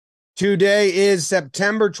Today is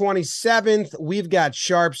September 27th. We've got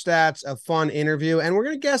Sharp Stats, a fun interview, and we're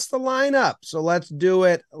going to guess the lineup. So let's do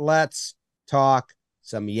it. Let's talk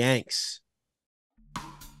some Yanks.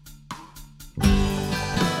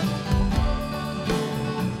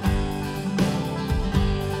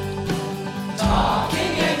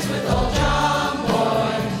 Talking Yanks with old John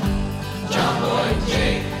Boy and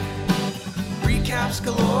Jake. Recaps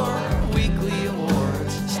galore, weekly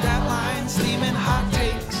awards, stat lines, theme, and hot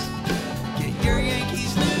takes. Get your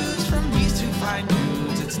Yankees news from these two fine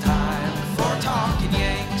dudes. It's time for Talking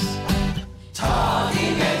Yanks.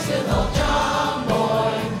 Talking Yanks with old John Boy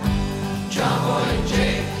and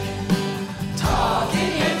Jake.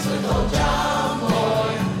 Talking Yanks with old John Boy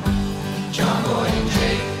and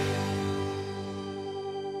Jake.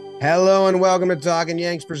 Hello and welcome to Talking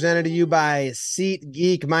Yanks, presented to you by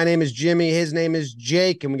SeatGeek. My name is Jimmy. His name is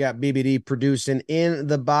Jake, and we got BBD producing in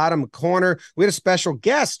the bottom corner. We had a special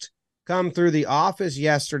guest come through the office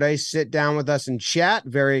yesterday, sit down with us and chat.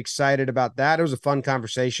 Very excited about that. It was a fun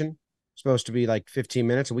conversation. Supposed to be like 15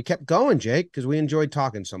 minutes, and we kept going, Jake, because we enjoyed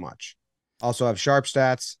talking so much. Also have Sharp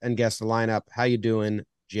Stats and guess the lineup. How you doing,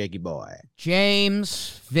 Jakey boy?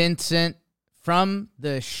 James Vincent from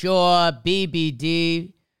the Shore,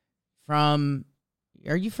 BBD from,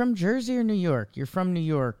 are you from Jersey or New York? You're from New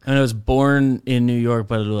York. And I was born in New York,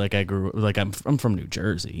 but I'm from New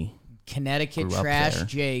Jersey. Connecticut Grew up Trash there.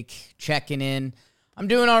 Jake checking in. I'm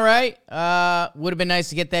doing all right. Would have been nice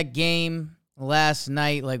to get that game last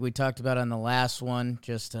night like we talked about on the last one,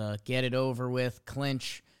 just to get it over with,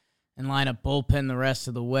 clinch, and line up bullpen the rest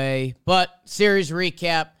of the way. But series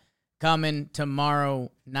recap coming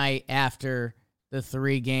tomorrow night after the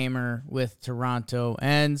 3-gamer with Toronto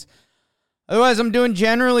ends. Otherwise, I'm doing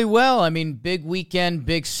generally well. I mean, big weekend,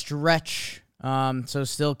 big stretch. So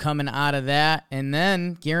still coming out of that. And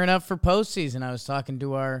then gearing up for postseason. I was talking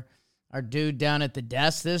to our dude down at the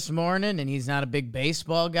desk this morning, and he's not a big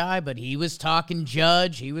baseball guy, but he was talking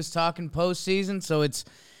Judge. He was talking postseason. So it's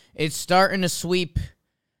starting to sweep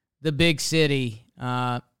the big city.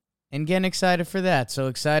 And getting excited for that. So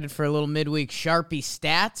excited for a little midweek Sharpie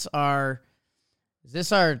stats. Is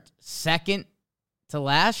this our second to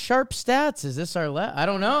last Sharp Stats? Is this our last? I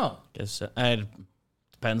don't know. Guess it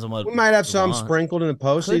depends on what We might have you some want. sprinkled in the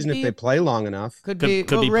postseason Could be- if they play long enough. Could Could be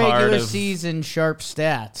be regular part of- season Sharp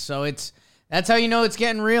Stats. So that's how you know it's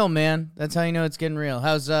getting real, man. That's how you know it's getting real.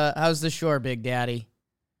 How's the Shore, Big Daddy?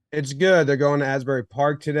 It's good. They're going to Asbury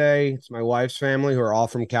Park today. It's my wife's family who are all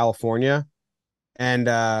from California. And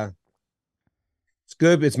it's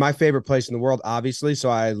good. It's my favorite place in the world, obviously. So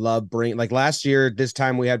I love bringing, like last year, this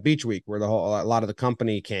time we had Beach Week where a lot of the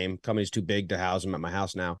company came. Company's too big to house them at my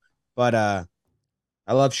house now. But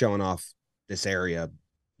I love showing off this area,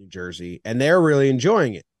 New Jersey, and they're really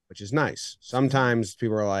enjoying it, which is nice. Sometimes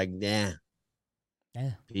people are like, nah,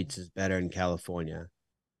 Yeah. pizza's better in California.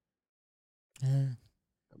 I'm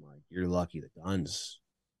like, you're lucky the gun's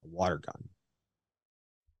a water gun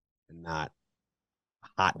and not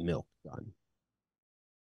a hot milk gun.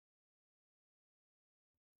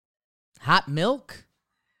 Hot milk?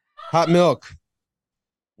 Hot milk,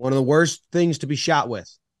 one of the worst things to be shot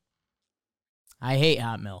with. I hate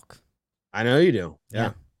hot milk. I know you do. Yeah.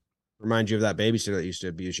 Yeah. Remind you of that babysitter that used to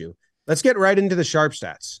abuse you. Let's get right into the Sharp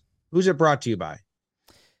Stats. Who's it brought to you by?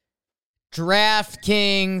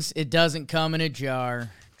 DraftKings, it doesn't come in a jar.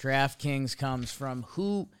 DraftKings comes from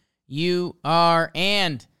who you are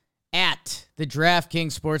and at the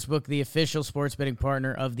DraftKings Sportsbook, the official sports betting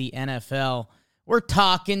partner of the NFL. We're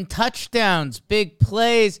talking touchdowns, big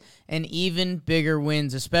plays, and even bigger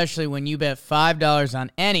wins, especially when you bet $5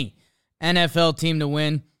 on any NFL team to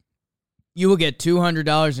win. You will get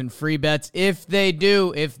 $200 in free bets if they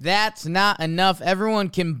do. If that's not enough, everyone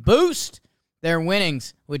can boost their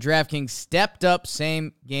winnings with DraftKings stepped up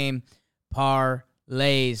same game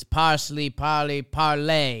parlays. Parsley, parlay,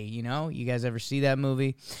 parlay. You know, you guys ever see that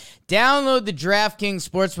movie? Download the DraftKings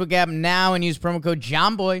Sportsbook app now and use promo code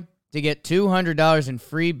JOHNBOY to get $200 in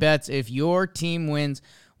free bets if your team wins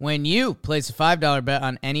when you place a $5 bet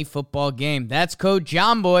on any football game. That's code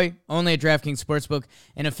JOHNBOY, only at DraftKings Sportsbook,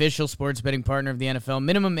 an official sports betting partner of the NFL.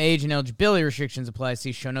 Minimum age and eligibility restrictions apply.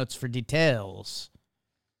 See show notes for details.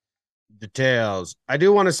 Details. I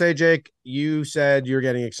do want to say, Jake, you said you're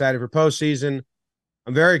getting excited for postseason.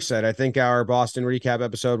 I'm very excited. I think our Boston recap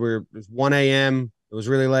episode, it was 1 a.m. It was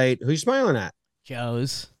really late. Who you smiling at?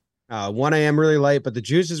 Joe's. 1 a.m. really late, but the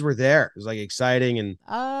juices were there. It was like exciting and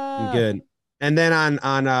good. And then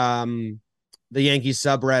on the Yankees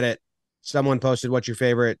subreddit, someone posted what's your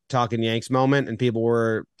favorite Talking Yanks moment, and people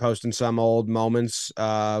were posting some old moments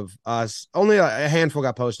of us. Only a handful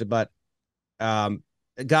got posted, but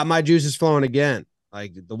it got my juices flowing again.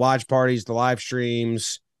 Like the watch parties, the live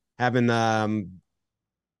streams, having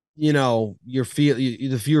your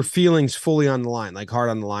feelings fully on the line, like hard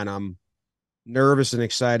on the line. I'm nervous and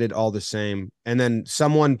excited all the same. And then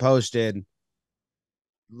someone posted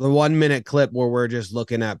the 1 minute clip where we're just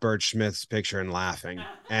looking at Birch Smith's picture and laughing.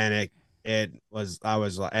 And I was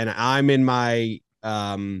like, and I'm in my,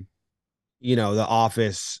 the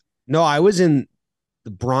office. No, I was in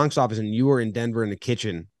the Bronx office and you were in Denver in the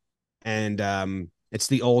kitchen. And, it's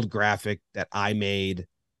the old graphic that I made.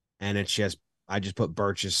 And I just put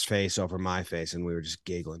Birch's face over my face and we were just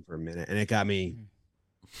giggling for a minute. And it got me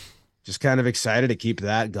just kind of excited to keep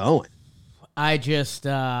that going. I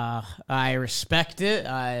respect it.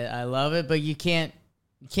 I love it, but you can't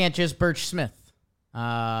just Birch Smith.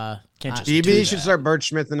 Can't just BB should start Birch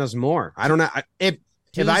Smithing us more. I don't know if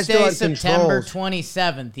I still Tuesday, had September controls,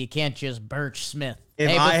 27th, you can't just Birch Smith.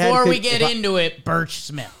 If I had Before we con- get if I- into it, Birch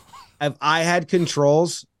Smith. if I had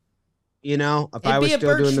controls, if I It'd was be a still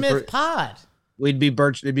Birch doing Smith pod. it'd be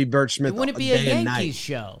Birch Smith. It wouldn't be day a and night. Yankees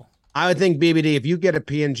show. I would think BBD, if you get a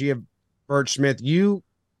PNG of Birch Smith, you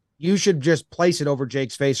should just place it over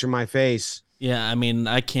Jake's face or my face Yeah, I mean,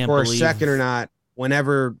 I can't for believe a second or not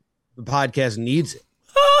whenever the podcast needs it.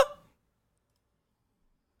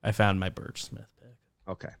 I found my Birch Smith pick.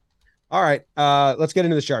 Okay. All right. Let's get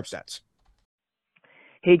into the sharp stats.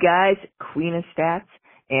 Hey guys, Queen of Stats,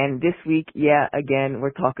 and this week, again,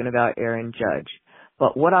 we're talking about Aaron Judge.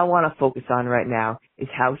 But what I want to focus on right now is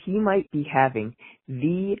how he might be having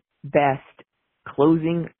the best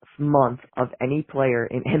closing month of any player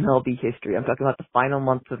in MLB history. I'm talking about the final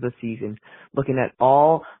months of the season, looking at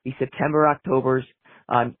all the September, October's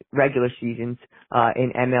regular seasons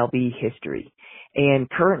in MLB history. And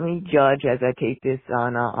currently, Judge, as I tape this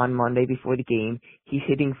on Monday before the game, he's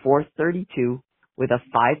hitting .432 with a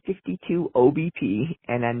 .552 OBP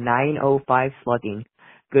and a .905 slugging,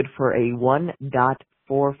 good for a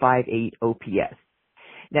 1.458 OPS.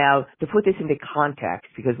 Now, to put this into context,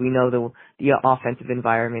 because we know the offensive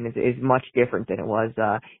environment is much different than it was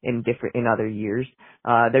in other years,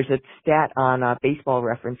 there's a stat on Baseball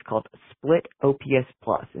Reference called Split OPS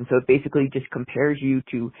Plus, and so it basically just compares you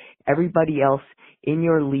to everybody else in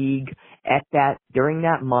your league during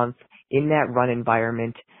that month in that run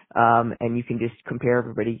environment, and you can just compare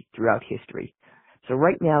everybody throughout history. So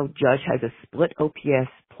right now, Judge has a Split OPS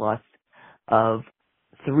Plus of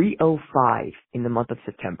 305 in the month of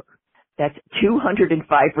September. That's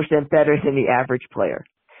 205% better than the average player.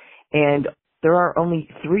 And there are only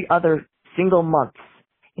 3 other single months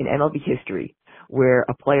in MLB history where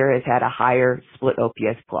a player has had a higher Split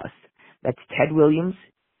OPS plus. That's Ted Williams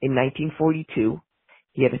in 1942.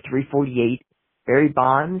 He had a 348. Barry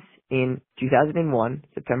Bonds in 2001,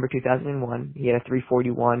 September 2001, he had a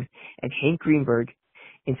 341. And Hank Greenberg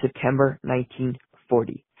in September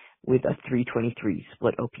 1940. With a 323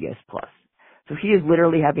 Split OPS plus. So he is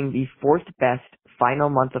literally having the 4th best final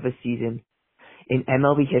month of a season in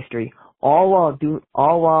MLB history, all while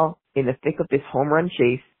in the thick of this home run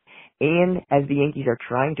chase, and as the Yankees are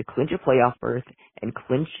trying to clinch a playoff berth and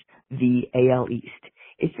clinch the AL East.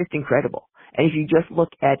 It's just incredible. And if you just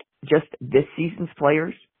look at just this season's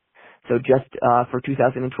players, so just for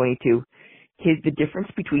 2022, the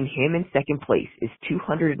difference between him and second place is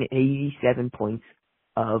 287 points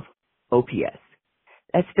of OPS.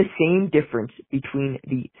 That's the same difference between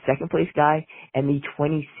the second place guy and the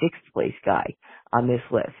 26th place guy on this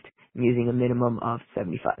list. I'm using a minimum of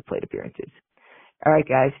 75 plate appearances. All right,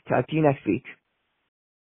 guys. Talk to you next week.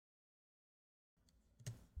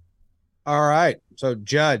 All right. So,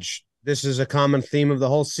 Judge, this is a common theme of the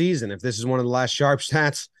whole season. If this is one of the last sharp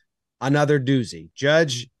stats, another doozy.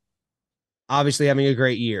 Judge, obviously having a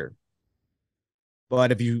great year.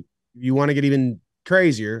 But if you want to get even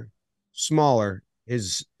crazier, smaller,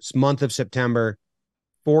 his month of September,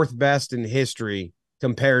 4th best in history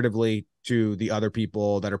comparatively to the other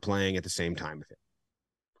people that are playing at the same time with him.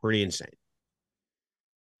 Pretty insane.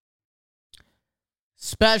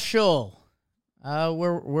 Special.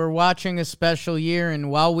 We're watching a special year,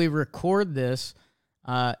 and while we record this,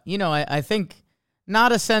 I think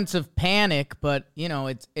not a sense of panic, but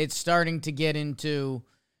it's starting to get into.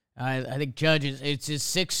 I think Judge it's his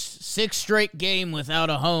sixth straight game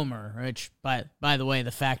without a homer, which by the way,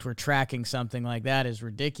 the fact we're tracking something like that is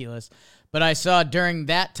ridiculous. But I saw during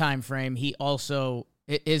that time frame,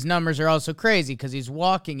 his numbers are also crazy because he's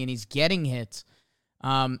walking and he's getting hits.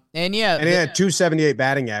 And he had 278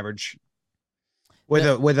 batting average with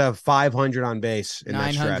a 500 on base in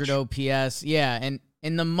 900 that stretch. OPS. Yeah, and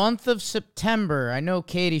in the month of September, I know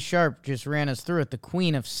Katie Sharp just ran us through it, the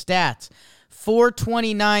queen of stats.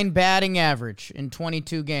 429 batting average in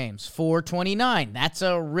 22 games. 429. That's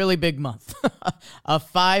a really big month. A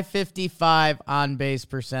 555 on base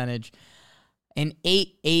percentage, an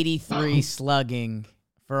 883 slugging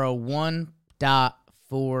for a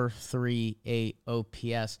 1.438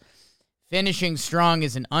 OPS. Finishing strong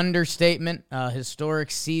is an understatement. A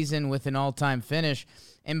historic season with an all-time finish.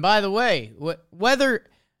 And by the way,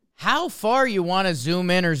 how far you want to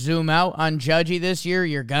zoom in or zoom out on Judgy this year,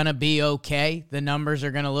 you're going to be okay. The numbers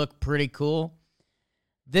are going to look pretty cool.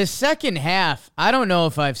 This second half, I don't know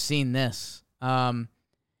if I've seen this.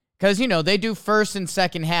 Because, they do first and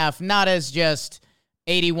second half, not as just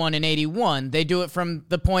 81 and 81. They do it from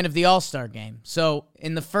the point of the All-Star game. So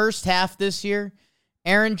in the first half this year,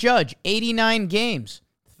 Aaron Judge, 89 games,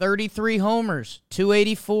 33 homers,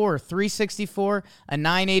 284, 364, a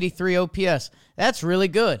 983 OPS. That's really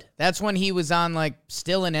good. That's when he was on,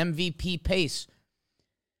 still an MVP pace.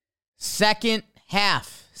 Second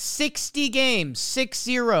half, 60 games,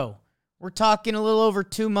 6-0. We're talking a little over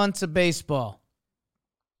 2 months of baseball.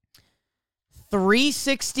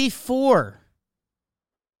 364,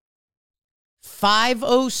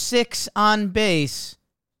 506 on base,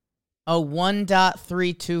 a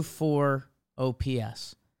 1.324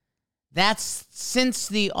 OPS. That's since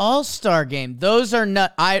the All-Star game. Those are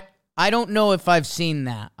not. I don't know if I've seen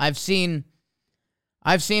that. I've seen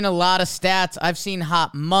a lot of stats. I've seen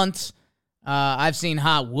hot months. I've seen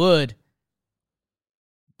hot wood.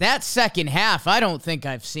 That second half, I don't think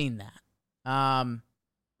I've seen that.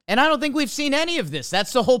 And I don't think we've seen any of this.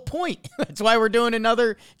 That's the whole point. That's why we're doing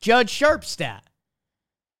another Judge Sharp stat.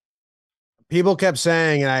 People kept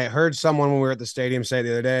saying, and I heard someone when we were at the stadium say it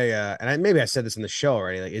the other day, and maybe I said this in the show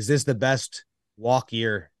already, is this the best walk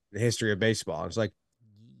year in the history of baseball? I was like,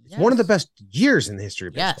 it's one of the best years in the history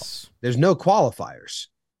of baseball. Yes. There's no qualifiers.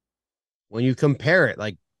 When you compare it,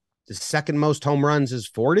 the second most home runs is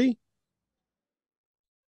 40.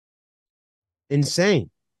 Insane.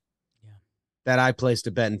 Yeah. That I placed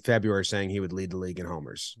a bet in February saying he would lead the league in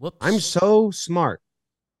homers. Whoops. I'm so smart.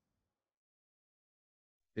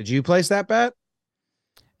 Did you place that bet?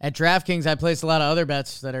 At DraftKings, I placed a lot of other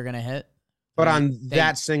bets that are going to hit. But on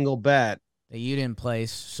that single bet that you didn't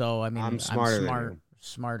place, so I'm smarter.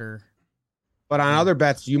 Smarter. But on other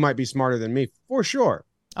bets, you might be smarter than me, for sure.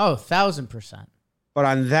 Oh, 1,000%. But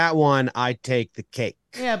on that one, I take the cake.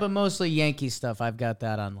 Yeah, but mostly Yankee stuff. I've got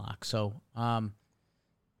that on lock. So,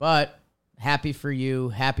 but happy for you,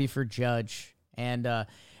 happy for Judge. And,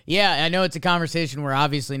 yeah, I know it's a conversation we're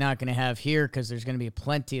obviously not going to have here because there's going to be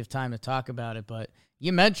plenty of time to talk about it. But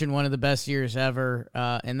you mentioned one of the best years ever,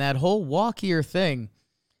 and that whole walk year thing.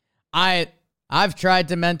 I've tried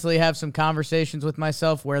to mentally have some conversations with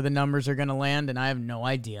myself where the numbers are going to land, and I have no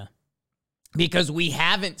idea because we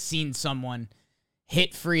haven't seen someone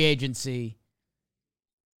hit free agency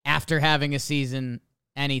after having a season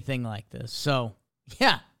anything like this. So,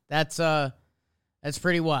 yeah, that's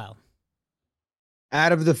pretty wild.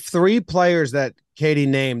 Out of the three players that Katie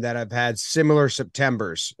named that have had similar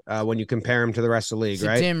Septembers, when you compare them to the rest of the league,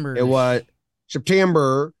 September. Right? It was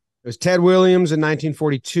September. It was Ted Williams in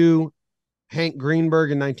 1942, Hank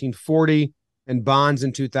Greenberg in 1940, and Bonds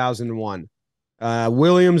in 2001.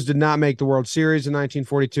 Williams did not make the World Series in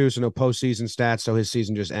 1942, so no postseason stats, so his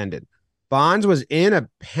season just ended. Bonds was in a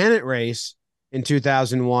pennant race in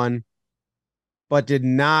 2001, but did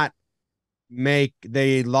not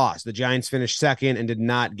they lost. The Giants finished second and did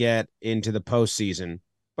not get into the postseason,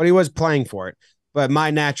 but he was playing for it. But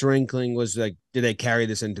my natural inkling was did they carry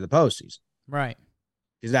this into the postseason? Right.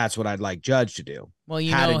 Because that's what I'd like Judge to do. Well,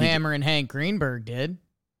 Hammer and Hank Greenberg did.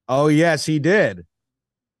 Oh, yes, he did.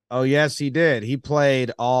 He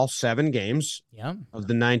played all 7 games of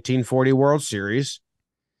the 1940 World Series,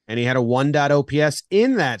 and he had a 1. OPS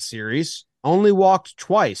in that series, only walked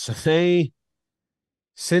twice. So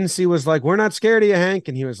Cincy was like, we're not scared of you, Hank.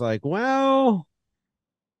 And he was like, well,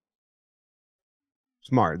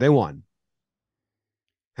 smart. They won.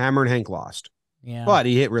 Hammer and Hank lost. Yeah. But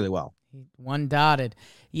he hit really well. One dotted.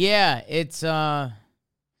 Yeah, it's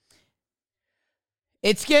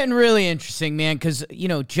getting really interesting, man, because,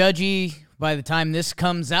 Judgy, by the time this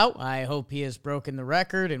comes out, I hope he has broken the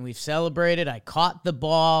record and we've celebrated. I caught the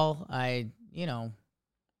ball. I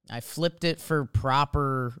flipped it for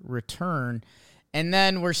proper return. And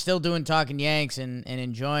then we're still doing Talking Yanks and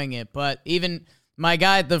enjoying it. But even my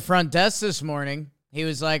guy at the front desk this morning, he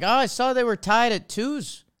was like, oh, I saw they were tied at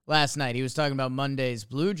 2s last night. He was talking about Monday's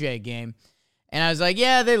Blue Jay game. And I was like,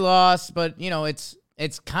 yeah, they lost, but,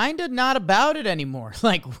 it's kind of not about it anymore.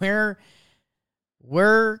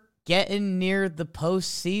 We're getting near the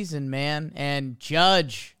postseason, man. And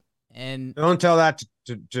Judge and don't tell that to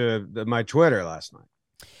my Twitter last night.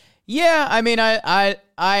 Yeah, I mean, I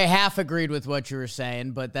half agreed with what you were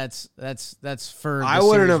saying, but that's for. I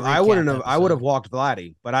would have walked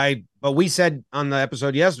Vladdy, but we said on the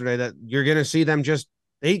episode yesterday that you're gonna see them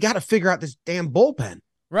they got to figure out this damn bullpen.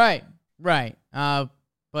 Right. But I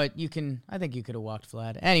think you could have walked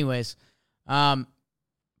Vlad. Anyways,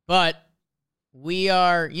 but we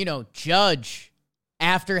are, Judge,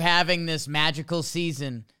 after having this magical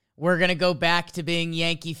season, we're going to go back to being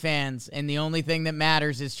Yankee fans, and the only thing that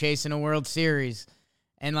matters is chasing a World Series.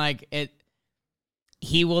 And,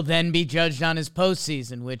 he will then be judged on his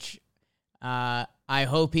postseason, which I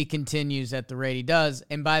hope he continues at the rate he does.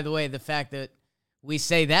 And, by the way, the fact that we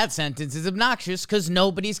say that sentence is obnoxious because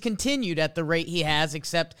nobody's continued at the rate he has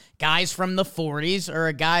except guys from the 40s or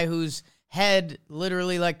a guy whose head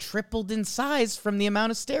literally, tripled in size from the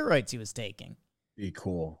amount of steroids he was taking. Be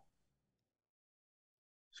cool.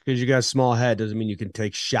 Because you got a small head doesn't mean you can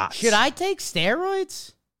take shots. Should I take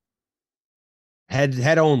steroids?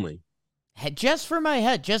 Head only. Just for my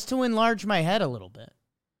head, just to enlarge my head a little bit.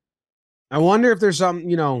 I wonder if there's something,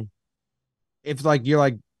 if you're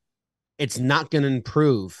like, it's not going to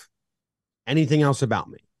improve anything else about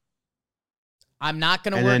me. I'm not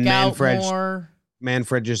going to work out more.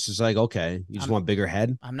 Manfred just is like, okay, you just want a bigger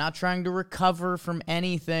head? I'm not trying to recover from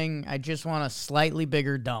anything. I just want a slightly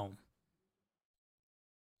bigger dome.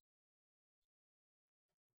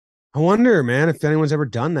 I wonder, man, if anyone's ever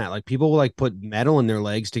done that. People will put metal in their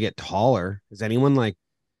legs to get taller. Has anyone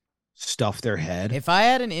stuff their head? If I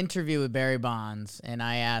had an interview with Barry Bonds and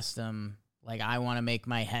I asked him, I want to make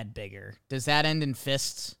my head bigger, does that end in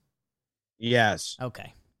fists? Yes.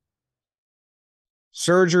 Okay.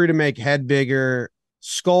 Surgery to make head bigger,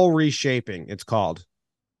 skull reshaping, it's called.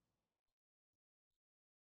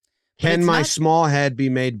 Can my small head be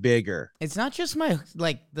made bigger? It's not just my,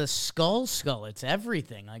 the skull. It's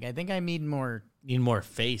everything. I think I need more. Need more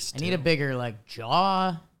face, I need a bigger,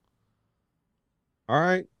 jaw. All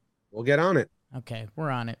right. We'll get on it. Okay, we're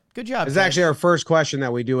on it. Good job. It's actually our first question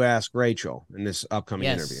that we do ask Rachel in this upcoming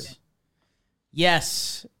interview.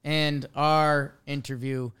 Yes, and our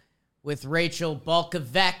interview with Rachel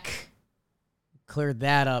Balkovec, cleared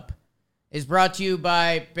that up, is brought to you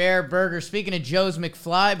by Bear Burger. Speaking of Joe's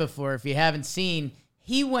McFly before, if you haven't seen,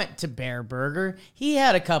 he went to Bear Burger. He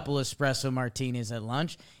had a couple espresso martinis at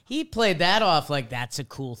lunch. He played that off like that's a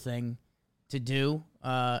cool thing to do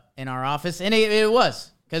in our office, and it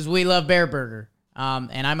was. Because we love Bear Burger.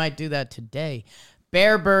 And I might do that today.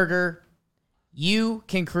 Bear Burger, you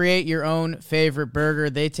can create your own favorite burger.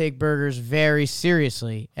 They take burgers very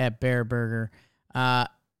seriously at Bear Burger.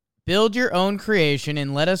 Build your own creation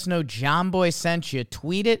and let us know John Boy sent you.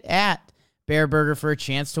 Tweet it at Bear Burger for a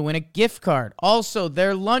chance to win a gift card. Also,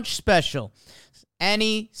 their lunch special.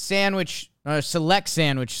 Any sandwich, select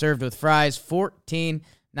sandwich served with fries,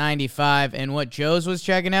 $14.95. And what Joe's was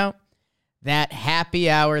checking out? That happy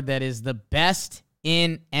hour that is the best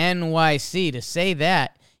in NYC. To say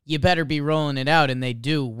that, you better be rolling it out, and they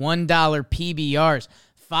do. $1 PBRs,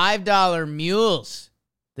 $5 mules,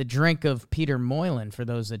 the drink of Peter Moylan, for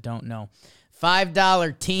those that don't know. $5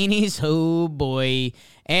 teenies, oh boy,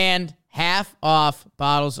 and half off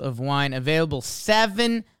bottles of wine available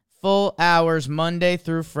 7 full hours, Monday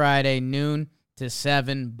through Friday, noon to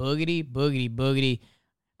 7. Boogity, boogity, boogity.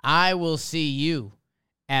 I will see you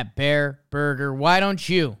at Bear Burger. Why don't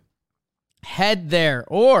you head there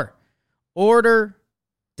or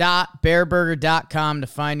order.bearburger.com to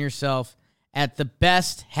find yourself at the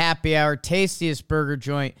best happy hour, tastiest burger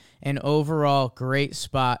joint, and overall great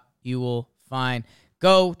spot you will find.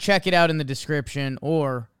 Go check it out in the description,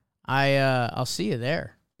 or I'll see you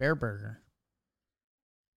there. Bear Burger.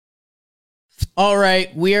 All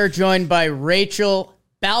right, we are joined by Rachel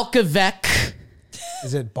Balkovec.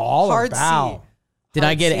 Is it ball or Hard bow? C. Did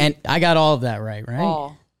I get I got all of that right?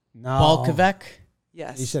 Ball. No. Balkovec?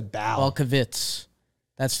 Yes. You said bow. Balkovitz.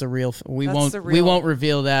 That's the real. We That's won't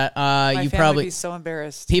reveal that. My You family probably would be so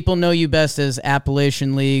embarrassed. people know you best as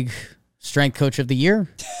Appalachian League Strength Coach of the Year.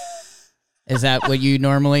 Is that what you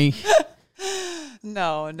normally?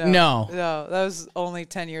 No. No. That was only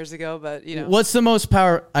 10 years ago, but What's the most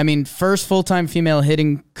power? I mean, first full-time female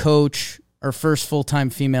hitting coach or first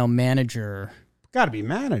full-time female manager? Got to be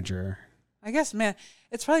manager. I guess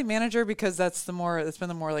it's probably manager because that's been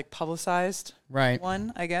the more publicized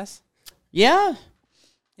one, I guess. Yeah.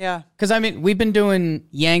 Yeah. Because I mean, we've been doing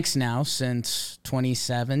Yanks now since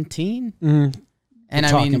 2017, and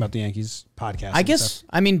Talking about the Yankees podcast. I guess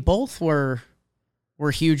both were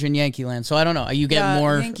huge in Yankee land. So I don't know. You get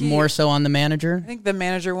more so on the manager. I think the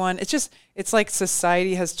manager one. It's like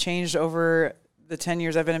society has changed over the 10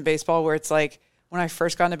 years I've been in baseball, where it's like when I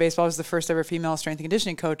first got into baseball, I was the first ever female strength and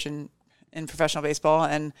conditioning coach in professional baseball.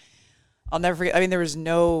 And I'll never forget, I mean, there was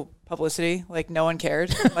no publicity, like no one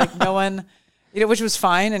cared, like no one, which was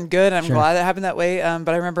fine and good. And I'm glad that happened that way. But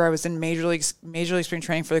I remember I was in major league spring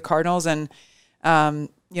training for the Cardinals, and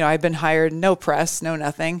I'd been hired, no press, no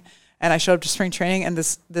nothing. And I showed up to spring training, and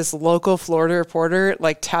this local Florida reporter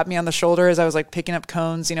like tapped me on the shoulder as I was like picking up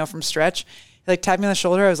cones, from stretch. He like tapped me on the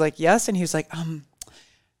shoulder. I was like, yes. And he was like,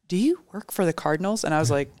 do you work for the Cardinals? And I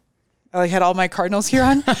was like, I like had all my Cardinals gear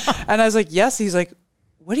on. And I was like, yes. He's like,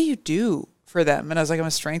 what do you do for them? And I was like, I'm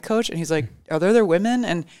a strength coach. And he's like, are there women?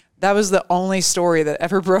 And that was the only story that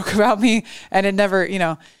ever broke about me. And it never,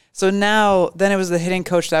 so then it was the hitting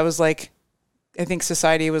coach that was like, I think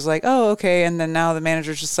society was like, oh, okay. And then now the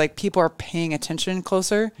manager's just like, people are paying attention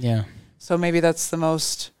closer. Yeah. So maybe that's the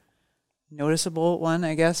most noticeable one,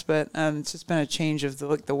 I guess. But it's just been a change of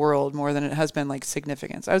the world more than it has been like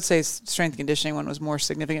significance. I would say strength and conditioning one was more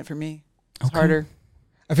significant for me. It's harder.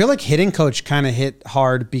 I feel like hitting coach kind of hit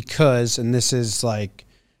hard because, and this is like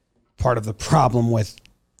part of the problem with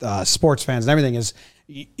sports fans and everything, is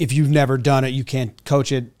if you've never done it, you can't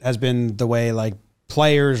coach it, has been the way like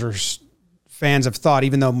players or fans have thought,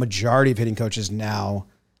 even though majority of hitting coaches now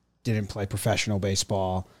didn't play professional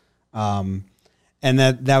baseball. And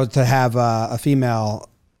that was to have a female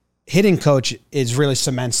hitting coach is really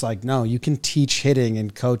cements like, no, you can teach hitting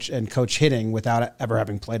and coach hitting without ever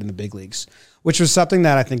having played in the big leagues, which was something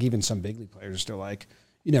that I think even some big league players are still like,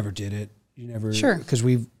 you never did it. You never, because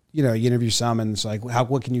we've, you interview some and it's like,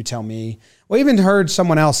 what can you tell me? Well, I even heard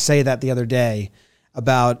someone else say that the other day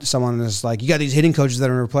about someone that's like, you got these hitting coaches that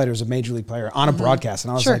are never played. It was a major league player on a broadcast.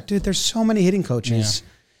 And I was like, dude, there's so many hitting coaches.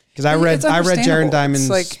 Because I read Jaron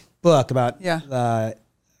Diamond's book about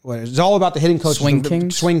it's all about the hitting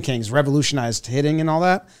coaches. Swing Kings revolutionized hitting and all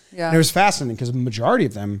that. Yeah. And it was fascinating because the majority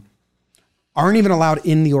of them aren't even allowed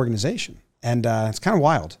in the organization. And it's kind of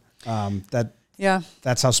wild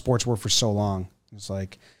that's how sports were for so long. It's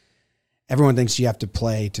like everyone thinks you have to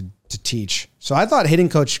play to teach. So I thought hitting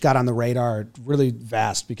coach got on the radar really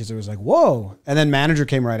fast because it was like, whoa. And then manager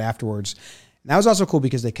came right afterwards. And that was also cool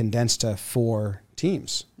because they condensed to 4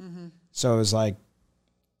 teams. Mm-hmm. So it was like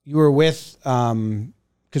you were with,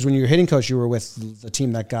 because when you were hitting coach, you were with the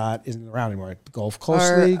team that isn't around anymore, right? Gulf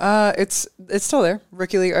Coast League? It's still there.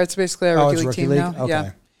 Rookie League. It's basically a rookie league team now. Okay.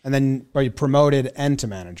 Yeah. And then you promoted to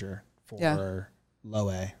manager for low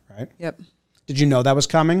A, right? Yep. Did you know that was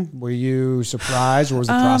coming? Were you surprised, or was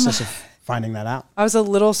the process of finding that out? I was a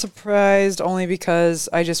little surprised only because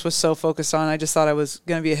I just was so focused on, I just thought I was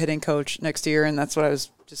going to be a hitting coach next year, and that's what I was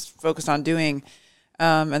just focused on doing.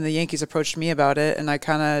 And the Yankees approached me about it, and I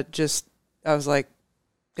was like,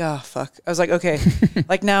 oh, fuck. I was like, okay.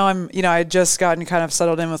 Like now I had just gotten kind of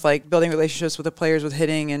settled in with like building relationships with the players with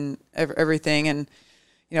hitting and everything. And,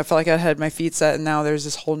 I felt like I had my feet set, and now there's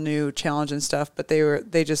this whole new challenge and stuff. But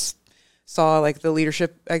they just saw like the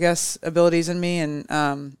leadership, I guess, abilities in me. And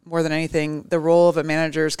more than anything, the role of a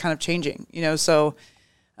manager is kind of changing, So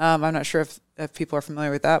I'm not sure if people are familiar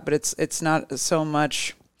with that, but it's not so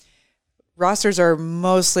much. Rosters are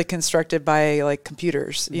mostly constructed by like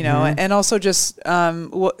computers, and also just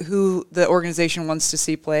who the organization wants to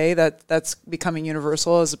see play. That's becoming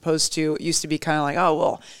universal, as opposed to it used to be kind of like, oh,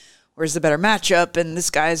 well, where's the better matchup? And this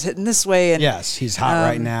guy's hitting this way. And yes, he's hot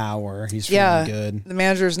right now, or he's feeling good. The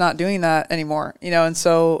manager's not doing that anymore, and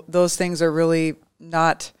so those things are really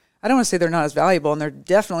not. I don't want to say they're not as valuable, and they're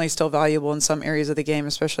definitely still valuable in some areas of the game,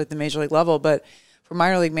 especially at the major league level. But for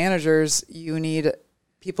minor league managers, you need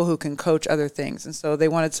people who can coach other things. And so they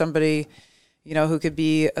wanted somebody, who could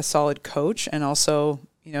be a solid coach and also,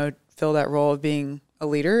 fill that role of being a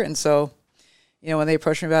leader. And so, when they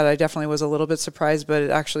approached me about it, I definitely was a little bit surprised, but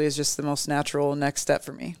it actually is just the most natural next step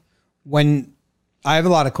for me. When I have a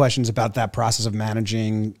lot of questions about that process of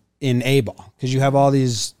managing in A-ball, because you have all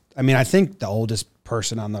these, I think the oldest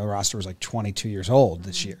person on the roster was like 22 years old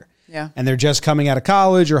this year. Yeah. And they're just coming out of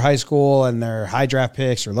college or high school, and they're high draft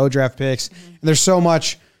picks or low draft picks. Mm-hmm. And there's so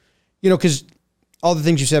much, because all the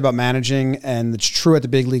things you said about managing, and it's true at the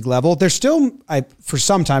big league level, they're still, for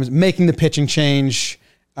sometimes, making the pitching change,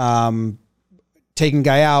 taking a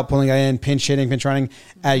guy out, pulling a guy in, pinch hitting, pinch running.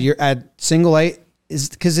 At single A, is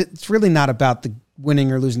because it's really not about the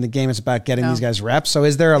winning or losing the game. It's about getting these guys reps. So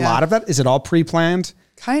is there a lot of that? Is it all pre-planned?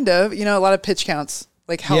 Kind of. A lot of pitch counts.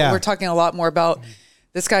 Like how we're talking a lot more about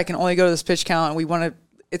this guy can only go to this pitch count, and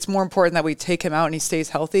it's more important that we take him out and he stays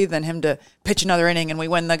healthy than him to pitch another inning and we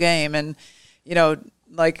win the game. And,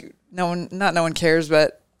 like not no one cares,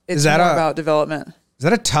 but it's more about development. Is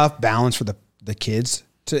that a tough balance for the kids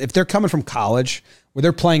if they're coming from college where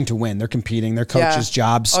they're playing to win. They're competing. Their coaches'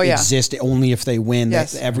 jobs exist only if they win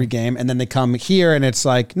every game. And then they come here and it's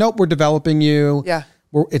like, nope, we're developing you. Yeah.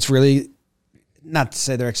 It's really, not to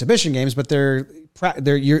say they're exhibition games, but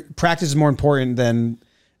your practice is more important than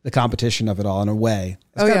the competition of it all in a way.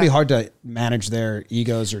 It's got to be hard to manage their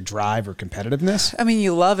egos or drive or competitiveness. I mean,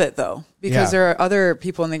 you love it though, because there are other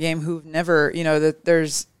people in the game who've never,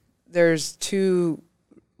 that there's two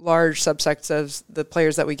large subsects of the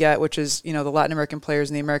players that we get, which is, the Latin American players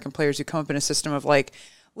and the American players who come up in a system of like,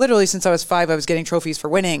 literally since I was 5, I was getting trophies for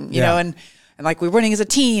winning, you know, and like we're winning as a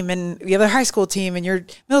team, and you have a high school team and your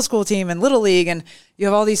middle school team and little league, and you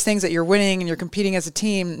have all these things that you're winning and you're competing as a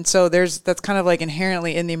team. And so that's kind of like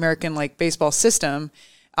inherently in the American like baseball system.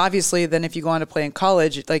 Obviously, then if you go on to play in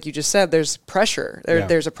college, like you just said, there's pressure.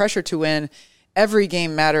 There's a pressure to win. Every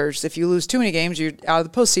game matters. If you lose too many games, you're out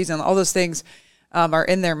of the postseason. All those things are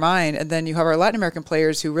in their mind. And then you have our Latin American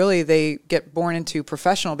players who really, they get born into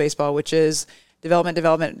professional baseball, which is development.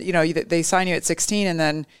 They sign you at 16, and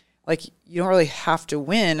then like you don't really have to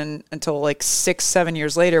win until like 6-7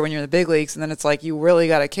 years later when you're in the big leagues, and then it's like you really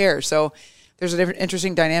got to care. So there's an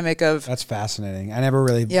interesting dynamic of that's fascinating. I never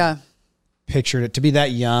really pictured it to be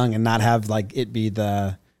that young and not have like it be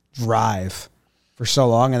the drive for so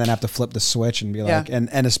long, and then have to flip the switch and be like, and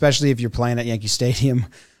especially if you're playing at Yankee Stadium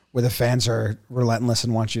where the fans are relentless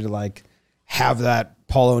and want you to like have that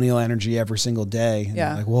Paul O'Neill energy every single day. And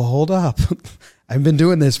you're like, well, hold up. I've been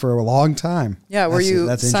doing this for a long time. Yeah, where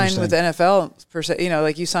you sign with the NFL, per se,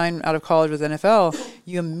 like you sign out of college with NFL,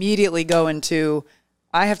 you immediately go into,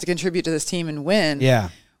 I have to contribute to this team and win. Yeah.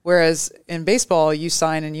 Whereas in baseball, you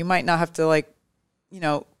sign and you might not have to like,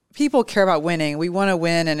 people care about winning. We want to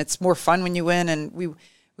win, and it's more fun when you win, and we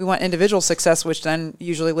want individual success, which then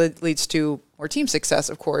usually leads to more team success,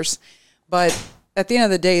 of course. But at the end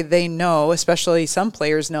of the day, they know, especially some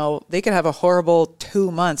players know, they could have a horrible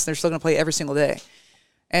 2 months. They're still going to play every single day.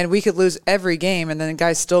 And we could lose every game, and then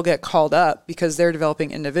guys still get called up because they're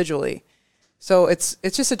developing individually. So it's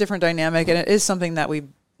just a different dynamic, and it is something that we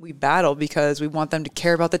battle because we want them to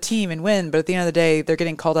care about the team and win. But at the end of the day, they're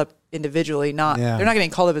getting called up individually, they're not getting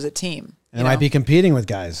called up as a team. And might be competing with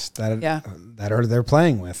guys that they're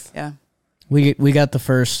playing with. Yeah. We got the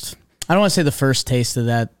first, I don't want to say the first taste of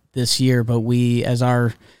that this year, but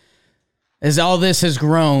as all this has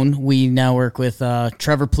grown, we now work with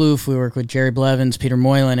Trevor Plouffe, we work with Jerry Blevins, Peter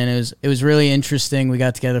Moylan, and it was really interesting. We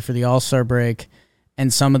got together for the All-Star break,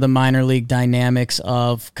 and some of the minor league dynamics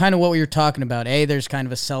of kind of what we were talking about. There's kind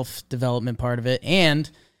of a self-development part of it, and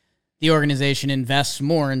the organization invests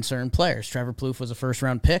more in certain players. Trevor Plouffe was a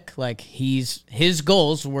first-round pick. Like his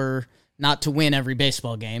goals were not to win every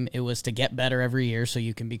baseball game. It was to get better every year so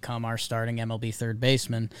you can become our starting MLB third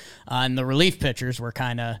baseman. And the relief pitchers were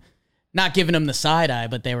kind of not giving them the side eye,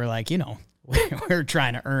 but they were like, we're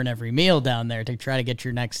trying to earn every meal down there to try to get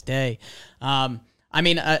your next day.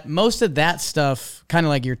 Most of that stuff, kind of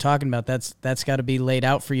like you're talking about, that's got to be laid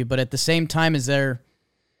out for you. But at the same time,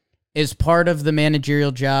 is part of the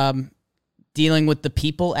managerial job dealing with the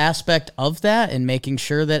people aspect of that and making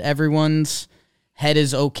sure that everyone's head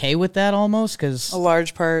is okay with that almost? Because a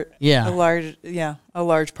large part. Yeah. A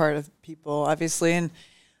large part of people, obviously. And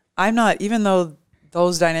I'm not, even though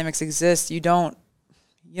those dynamics exist, we don't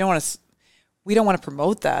want to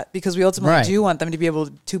promote that because we ultimately do want them to be able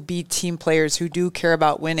to be team players who do care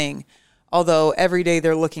about winning. Although every day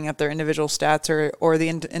they're looking at their individual stats or the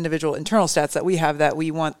individual internal stats that we have that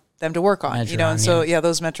we want them to work on,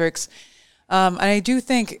 those metrics. And I do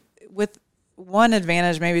think with one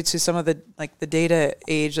advantage maybe to some of the data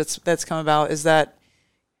age that's come about is that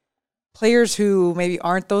players who maybe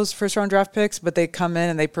aren't those first round draft picks, but they come in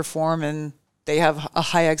and they perform and they have a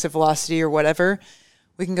high exit velocity or whatever,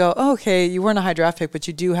 we can go, oh, okay, you weren't a high draft pick, but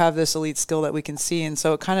you do have this elite skill that we can see. And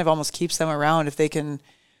so it kind of almost keeps them around if they can,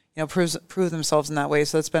 prove themselves in that way.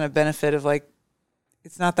 So that's been a benefit of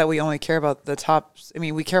it's not that we only care about the top. I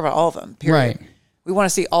mean, we care about all of them, period. Right. We want to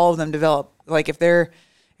see all of them develop. Like if they're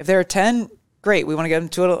a 10, great. We want to get them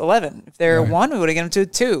to 11. If they're 1, we want to get them to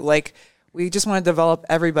 2. Like we just want to develop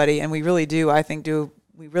everybody. And we really do,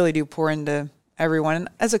 we really do pour into everyone. And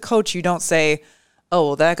as a coach, you don't say, oh,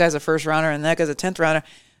 well, that guy's a first rounder and that guy's a 10th rounder.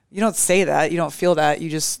 You don't say that. You don't feel that.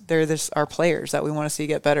 They're our players that we want to see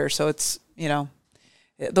get better. So it's,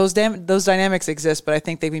 those dynamics exist, but I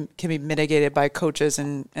think they can be mitigated by coaches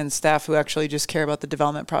and staff who actually just care about the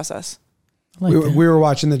development process. We were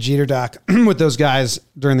watching the Jeter doc with those guys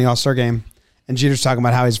during the All-Star game, and Jeter's talking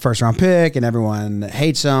about how he's a first-round pick and everyone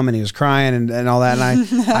hates him, and he was crying and all that.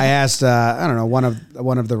 And I asked, one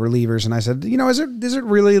of the relievers, and I said, is it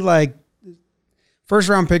really like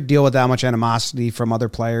first-round pick deal with that much animosity from other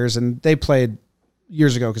players? And they played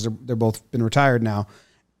years ago because they're both been retired now.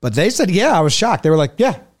 But they said, yeah, I was shocked. They were like,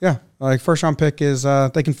 yeah. Like first round pick is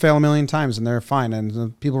they can fail a million times and they're fine.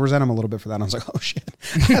 And people resent them a little bit for that. And I was like, oh shit.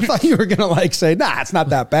 I thought you were going to like say, nah, it's not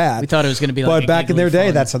that bad. We thought it was going to be like but back in their day,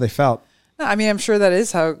 that's how they felt. No, I mean, I'm sure that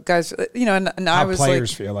is how guys, and I was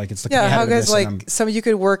players like, feel like it's the how guys competitiveness in them. like some of you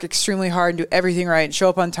could work extremely hard and do everything right and show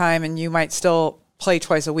up on time and you might still play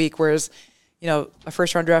twice a week. Whereas, a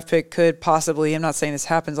first round draft pick could possibly, I'm not saying this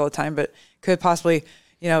happens all the time, but could possibly,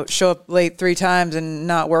 show up late 3 times and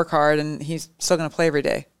not work hard and he's still going to play every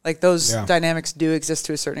day. Like those dynamics do exist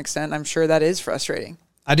to a certain extent. I'm sure that is frustrating.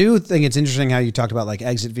 I do think it's interesting how you talked about like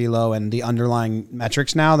exit velo and the underlying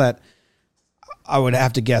metrics now that I would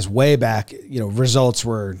have to guess way back, results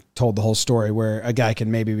were told the whole story where a guy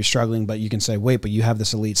can maybe be struggling, but you can say, wait, but you have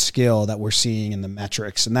this elite skill that we're seeing in the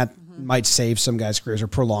metrics. And that might save some guys' careers or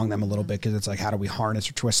prolong them a little bit because it's like, how do we harness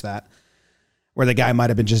or twist that? Where the guy might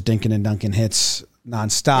have been just dinking and dunking hits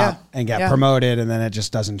nonstop and got promoted, and then it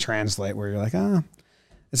just doesn't translate where you're like,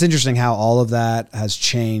 it's interesting how all of that has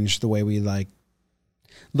changed the way we like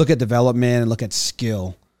look at development and look at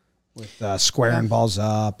skill with squaring balls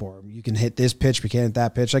up, or you can hit this pitch, but you can't hit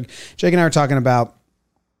that pitch. Like Jake and I were talking about,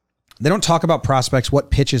 they don't talk about prospects, what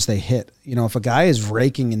pitches they hit. If a guy is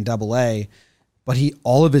raking in AA, but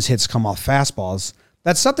all of his hits come off fastballs,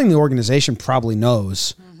 that's something the organization probably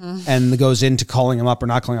knows and goes into calling him up or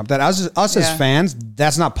not calling him up. That us as fans,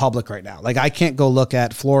 that's not public right now. Like I can't go look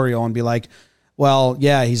at Florio and be like, well,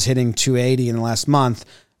 yeah, he's hitting 280 in the last month,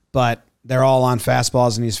 but they're all on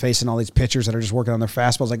fastballs and he's facing all these pitchers that are just working on their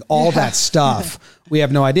fastballs. Like all that stuff, we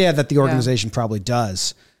have no idea that the organization probably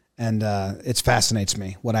does. And it fascinates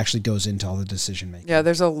me what actually goes into all the decision making. Yeah,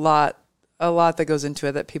 there's a lot that goes into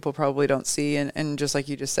it that people probably don't see. And just like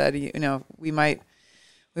you just said, we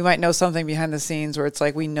might know something behind the scenes where it's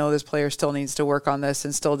like, we know this player still needs to work on this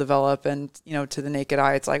and still develop. And, to the naked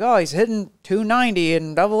eye, it's like, oh, he's hitting 290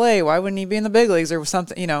 in AA. Why wouldn't he be in the big leagues or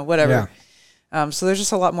something, whatever. Yeah. So there's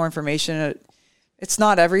just a lot more information. It's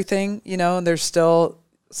not everything, there's still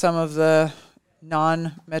some of the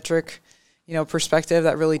non-metric, perspective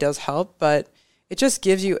that really does help, but it just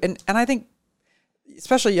gives you, and I think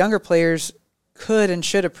especially younger players could and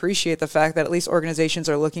should appreciate the fact that at least organizations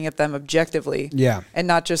are looking at them objectively. Yeah. And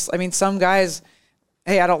not just, some guys,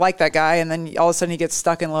 hey, I don't like that guy. And then all of a sudden he gets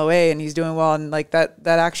stuck in low A and he's doing well. And like that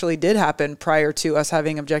actually did happen prior to us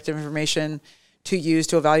having objective information to use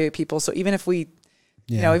to evaluate people. So even if we,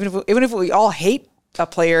 even if we all hate a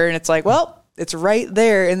player and it's like, well, it's right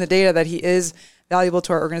there in the data that he is valuable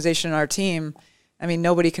to our organization and our team.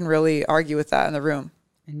 Nobody can really argue with that in the room.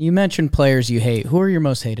 And you mentioned players you hate. Who are your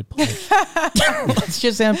most hated players? Let's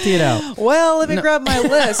just empty it out. Well, let me grab my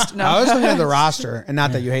list. No. I was looking at the roster, and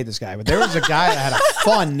not that you hate this guy, but there was a guy that had a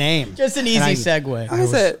fun name. Just an easy segue. Who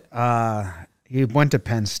is it? He went to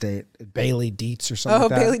Penn State. Bailey Dietz or something like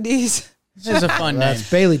that. Bailey Dietz. This is a fun name. That's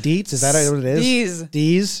Bailey Dietz. Is that what it is?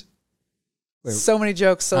 Dees. Wait. So many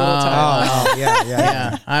jokes, so little time.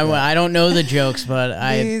 Yeah. I don't know the jokes, but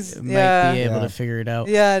I might be able to figure it out.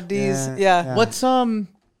 Yeah, Dees. Yeah.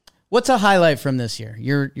 What's a highlight from this year?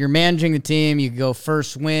 You're managing the team. You could go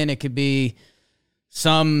first win. It could be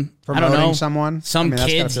some promoting I don't know someone. Some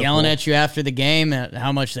kids yelling at you after the game and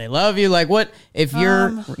how much they love you. Like what if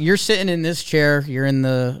you're sitting in this chair? You're in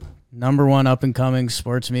the #1 up and coming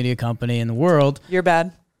sports media company in the world. You're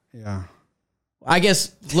bad. Yeah. I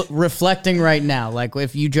guess reflecting right now, like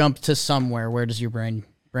if you jump to somewhere, where does your brain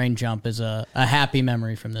jump as a happy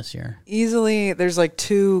memory from this year? Easily, there's like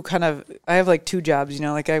I have like 2 jobs,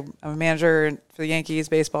 like I'm a manager for the Yankees,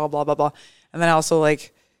 baseball, blah, blah, blah. And then I also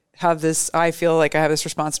like I feel like I have this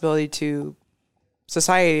responsibility to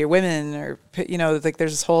society or women or, like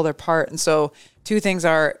there's this whole other part. And so 2 things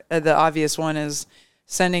are, the obvious one is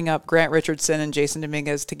sending up Grant Richardson and Jason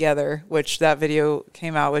Dominguez together, which that video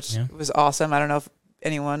came out, which was awesome. I don't know if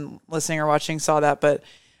anyone listening or watching saw that, but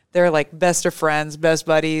they're like best of friends, best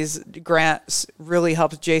buddies. Grant really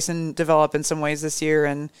helped Jason develop in some ways this year.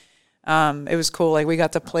 And it was cool. Like we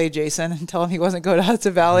got to play Jason and tell him he wasn't going to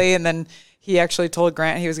Hudson Valley. And then he actually told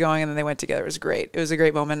Grant he was going, and then they went together. It was great. It was a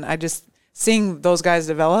great moment. Seeing those guys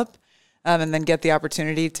develop and then get the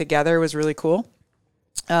opportunity together was really cool.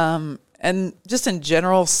 And just in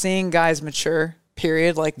general, seeing guys mature,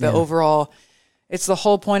 period, like the overall, it's the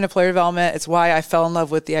whole point of player development. It's why I fell in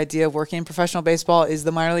love with the idea of working in professional baseball is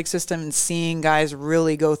the minor league system, and seeing guys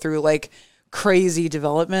really go through like crazy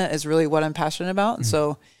development is really what I'm passionate about. And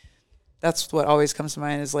so that's what always comes to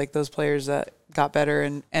mind is like those players that got better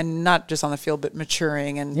and not just on the field, but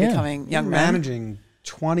maturing and becoming young men. Managing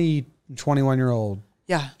 20, 21-year-old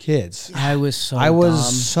kids. I was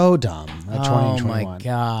so dumb at 20 and 21. My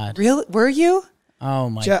God. Really? Were you? Oh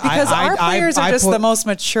my! Because our players are just the most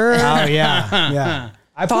mature. Oh yeah.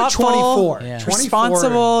 I put thoughtful, 24. Yeah. 24.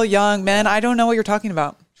 responsible young men. I don't know what you're talking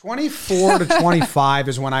about. 24 to 25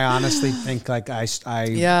 is when I honestly think like I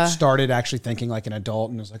Yeah. started actually thinking like an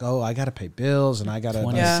adult and was like, oh, I got to pay bills and I got to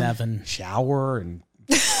 27. shower and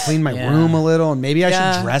clean my room a little and maybe I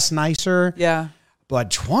should dress nicer. Yeah.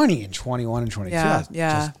 But 20 and 21 and 22,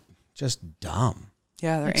 Yeah. just dumb.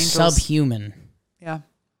 Yeah, they're Like angels. subhuman. Yeah.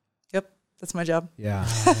 Yep. That's my job. Yeah.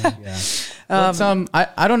 yeah.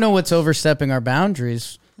 I don't know what's overstepping our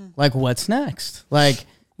boundaries. Like, what's next? Like,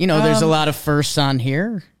 you know, there's a lot of firsts on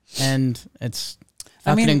here, and it's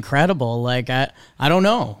fucking incredible. Like, I don't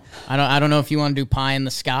know. I don't know if you want to do pie in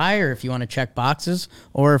the sky or if you want to check boxes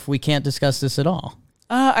or if we can't discuss this at all.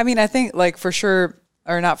 I mean, I think like for sure,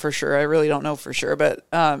 or not for sure. I really don't know for sure, but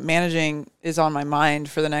managing is on my mind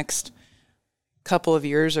for the next couple of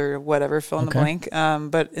years or whatever, fill in the blank.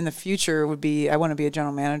 But in the future would be, I want to be a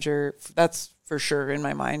general manager. That's for sure in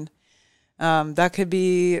my mind. That could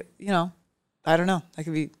be, you know, I don't know. That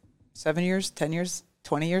could be 7 years, 10 years,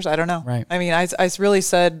 20 years. I don't know. Right. I mean, I really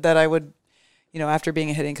said that I would, you know, after being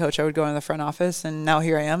a hitting coach, I would go into the front office, and now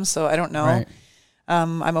here I am. So I don't know. Right.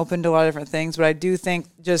 I'm open to a lot of different things, but I do think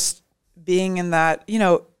just being in that, you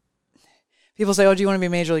know, people say, oh, do you want to be a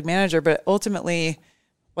major league manager? But ultimately,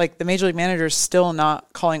 like the major league manager is still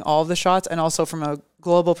not calling all of the shots. And also from a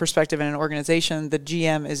global perspective in an organization, the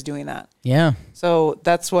GM is doing that. Yeah. So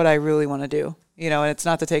that's what I really want to do. You know, and it's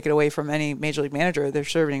not to take it away from any major league manager. They're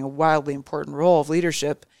serving a wildly important role of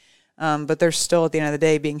leadership. But they're still at the end of the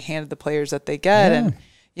day being handed the players that they get. And,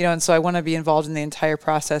 you know, and so I want to be involved in the entire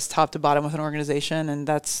process, top to bottom with an organization. And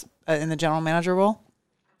that's in the general manager role.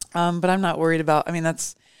 But I'm not worried about, I mean,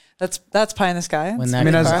 that's pie in the sky. When I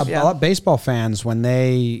mean, as a lot of baseball fans, when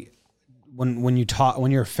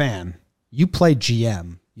you're a fan, you play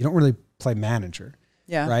GM. You don't really play manager.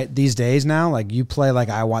 Yeah. Right. These days now, like you play like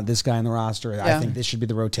I want this guy in the roster. I think this should be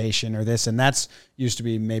the rotation or this, and that's used to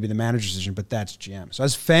be maybe the manager's decision, but that's GM. So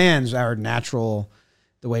as fans, our natural,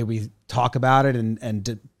 the way we talk about it and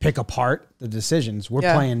to pick apart the decisions, we're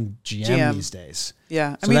playing GM these days.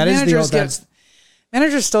 Yeah. So I mean,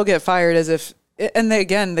 managers still get fired as if, and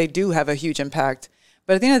they do have a huge impact,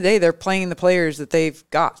 but at the end of the day, they're playing the players that they've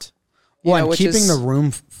got. Well, and keeping the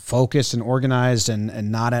room focused and organized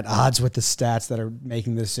and not at odds with the stats that are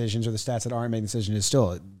making the decisions or the stats that aren't making decisions is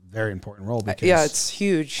still a very important role. Because it's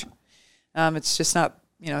huge. It's just not,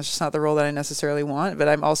 you know, it's just not the role that I necessarily want, but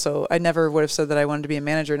I never would have said that I wanted to be a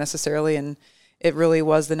manager necessarily. And it really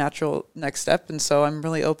was the natural next step. And so I'm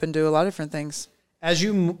really open to a lot of different things. As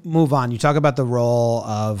you move on, you talk about the role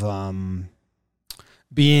of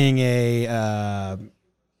being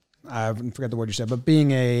I forget the word you said, but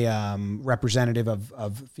being a representative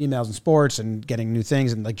of females in sports and getting new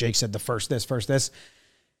things. And like Jake said, the first this.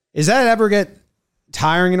 Is that ever get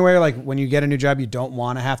tiring in a way? Like when you get a new job, you don't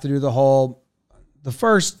want to have to do the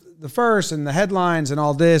first and the headlines and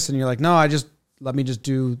all this. And you're like, no, let me just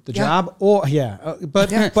do the job. Or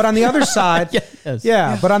but on the other side,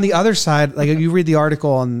 but on the other side, like you read the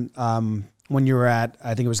article on when you were at,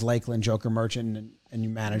 I think it was Lakeland Joker Merchant and you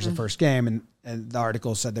managed the first game and the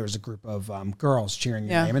article said there was a group of girls cheering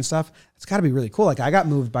your name and stuff. It's got to be really cool. Like I got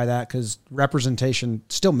moved by that because representation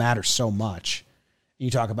still matters so much.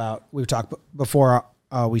 We've talked before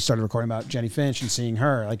we started recording about Jenny Finch and seeing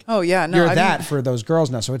her. Like, oh yeah, no, you're that for those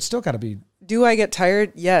girls now. So it's still got to be. Do I get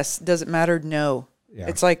tired? Yes. Does it matter? No. Yeah.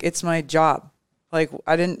 It's like, it's my job. Like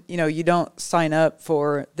you don't sign up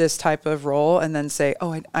for this type of role and then say,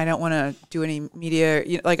 oh, I don't want to do any media.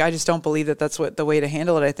 I just don't believe that that's the way to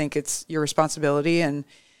handle it. I think it's your responsibility and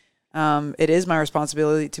it is my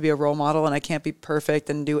responsibility to be a role model, and I can't be perfect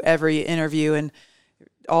and do every interview and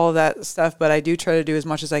all of that stuff. But I do try to do as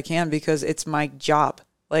much as I can because it's my job.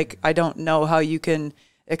 Like, I don't know how you can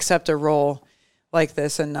accept a role like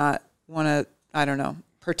this and not want to, I don't know,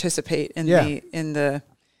 participate in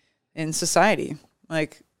society.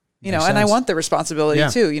 Like, you know, and I want the responsibility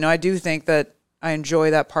too. You know, I do think that I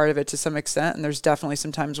enjoy that part of it to some extent. And there's definitely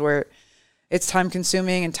some times where it's time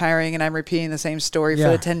consuming and tiring and I'm repeating the same story for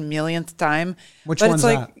the 10 millionth time. Which one's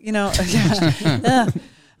like, that? You know,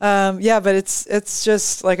 but it's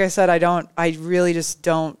just, like I said, I really just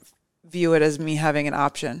don't view it as me having an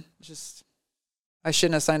option. I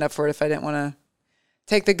shouldn't have signed up for it if I didn't want to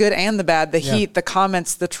take the good and the bad, the heat, the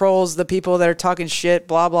comments, the trolls, the people that are talking shit,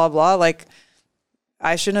 blah, blah, blah. Like,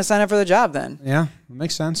 I shouldn't have signed up for the job then. Yeah, that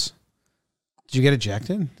makes sense. Did you get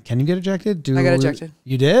ejected? Can you get ejected? I got ejected.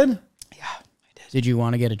 You did? Yeah, I did. Did you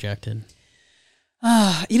want to get ejected?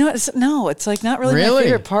 You know, it's like not really, my Really?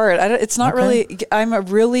 favorite part. It's not really. I'm a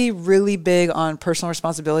really, really big on personal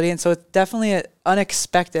responsibility, and so it's definitely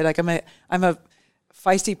unexpected. Like I'm a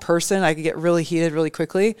feisty person. I could get really heated really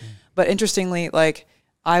quickly. But interestingly, like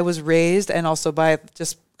I was raised and also by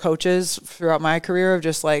just coaches throughout my career of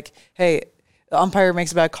just like, hey, the umpire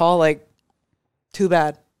makes a bad call, like too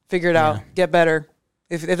bad. Figure it out. Get better.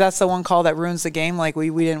 If that's the one call that ruins the game, like we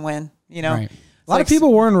didn't win. You know. Right. A lot of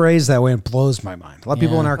people weren't raised that way. It blows my mind. A lot of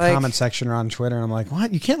people in our Like- comment section or on Twitter, and I'm like,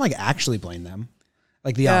 what? You can't like actually blame them.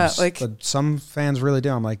 Like the Yeah, umps. like- But some fans really do.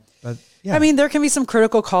 I'm like, but yeah. I mean, there can be some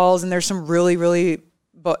critical calls, and there's some really, really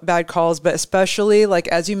bad calls, but especially like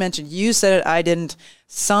as you mentioned, you said it, I didn't.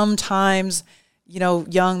 Sometimes, you know,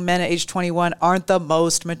 young men at age 21 aren't the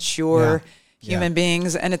most mature human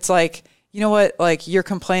beings, and it's like, you know what? Like you're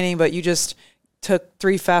complaining, but you just took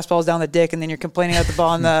 3 fastballs down the dick, and then you're complaining at the ball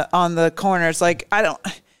on the corner. It's like I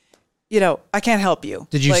can't help you.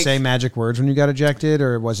 Did you Like, say magic words when you got ejected,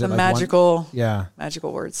 or was it the like magical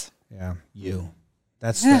magical words? Yeah, you.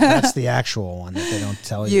 That's the actual one that they don't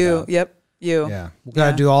tell you. You, about. yep, you. Yeah, we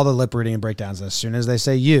gotta do all the lip reading and breakdowns. As soon as they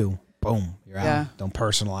say you, boom, you're out. Yeah. Don't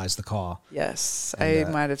personalize the call. Yes, And, I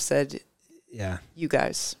might have said Yeah, you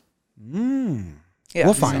guys. Yeah,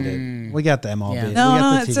 we'll find it. We got the MLB. Yeah. We No,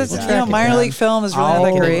 got it's TV just, track it minor down. league film is really not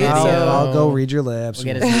that great. video. So I'll go read your lips.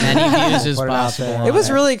 We'll get as many views as Put it out possible. there. on it was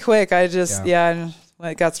really quick. I just, Yeah. and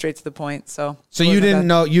it got straight to the point. So So it you wasn't didn't bad.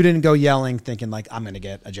 know, you didn't go yelling thinking like, I'm going to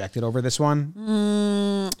get ejected over this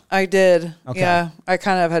one? I did. Okay. Yeah. I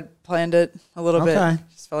kind of had planned it a little Okay. bit.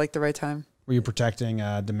 Just felt like the right time. Were you protecting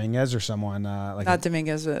Dominguez or someone like Not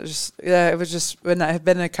Dominguez, but it was just when I had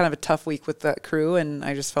been in a kind of a tough week with that crew, and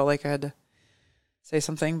I just felt like I had to say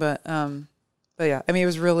something. But yeah, I mean, it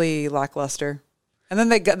was really lackluster. And then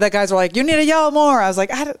the guys were like, "You need to yell more." I was like,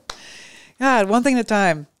 God, one thing at a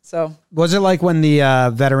time. So Was it like when the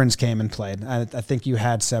veterans came and played? I think you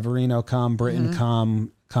had Severino come, Britton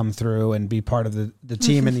come through and be part of the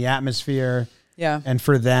team in the atmosphere. yeah. And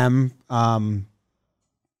for them,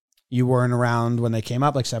 you weren't around when they came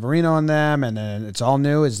up, like Severino and them, and then it's all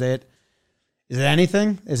new. Is it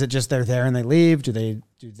anything? Is it just they're there and they leave? Do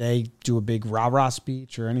they do a big rah-rah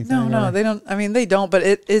speech or anything? No, or- they don't. I mean, they don't, but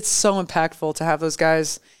it's so impactful to have those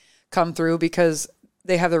guys come through because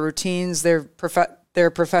they have their routines. They're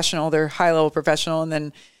professional. They're high-level professional. And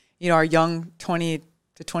then, you know, our young 20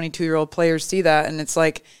 to 22-year-old players see that. And it's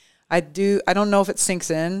like, I don't know if it sinks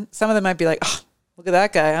in. Some of them might be like, oh, look at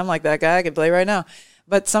that guy. I'm like that guy. I could play right now.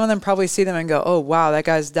 But some of them probably see them and go, oh, wow, that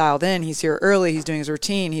guy's dialed in. He's here early. He's doing his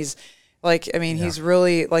routine. He's like, I mean, he's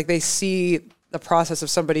really like, they see the process of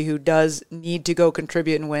somebody who does need to go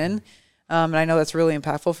contribute and win. And I know that's really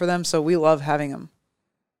impactful for them. So we love having them.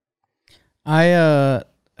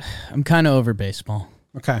 I'm kind of over baseball.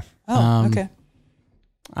 Okay. Oh, okay.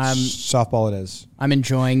 Softball it is. I'm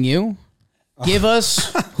enjoying you. Give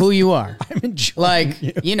us who you are. I'm enjoying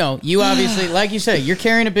Like, you know, you obviously, like you said, you're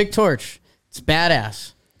carrying a big torch. It's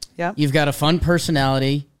badass. Yeah. You've got a fun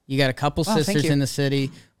personality. You got a couple thank sisters you. in the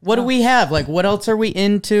city. What do we have? Like, what else are we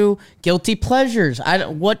into? Guilty pleasures.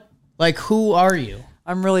 Who are you?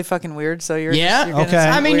 I'm really fucking weird. So you're Yeah? you're getting Okay.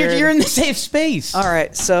 some I mean, weird- you're in the safe space. All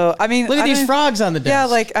right. So, I mean, Look at I these mean- frogs on the desk. Yeah,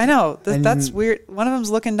 like I know that's And- weird. One of them's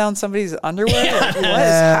looking down somebody's underwear. Like, what is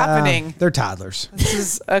happening? They're toddlers. This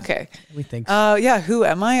is okay. we think. Yeah. Who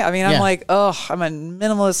am I? I mean, I'm Yeah. like, I'm a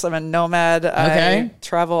minimalist. I'm a nomad. Okay. I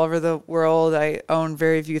travel over the world. I own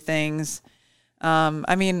very few things.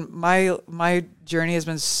 I mean, my journey has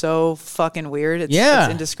been so fucking weird. It's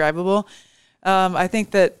indescribable. I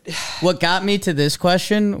think that What got me to this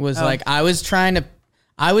question was like I was trying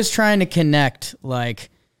to connect like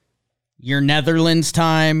your Netherlands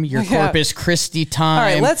time, your Yeah. Corpus Christi time. All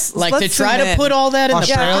right, let's to try zoom to in. put all that in the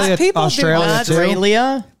Australia, people do Australia not- too.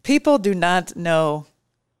 Australia. people do not know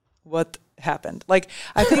what happened. Like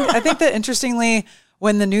I think that interestingly,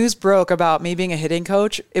 when the news broke about me being a hitting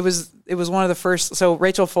coach, it was one of the first. So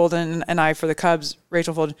Rachel Folden and I for the Cubs,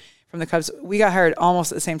 Rachel Folden from the Cubs, we got hired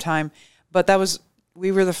almost at the same time. But we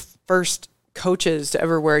were the first coaches to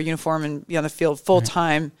ever wear a uniform and be on the field full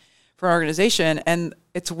time for an organization. And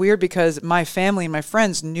it's weird because my family and my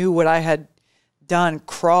friends knew what I had done,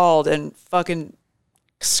 crawled and fucking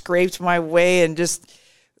scraped my way and just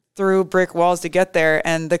through brick walls to get there.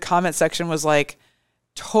 And the comment section was like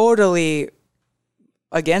totally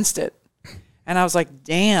against it. And I was like,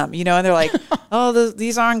 damn, you know, and they're like,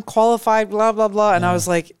 these aren't qualified, blah, blah, blah. And I was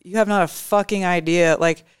like, you have not a fucking idea.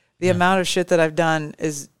 Like the amount of shit that I've done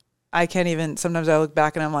is, I can't even, sometimes I look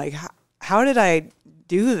back and I'm like, how did I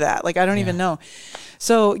do that? Like, I don't even know.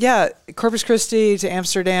 So yeah, Corpus Christi to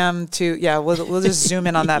Amsterdam to, we'll just zoom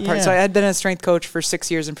in on that part. Yeah. So I had been a strength coach for 6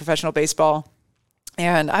 years in professional baseball.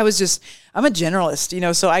 And I'm a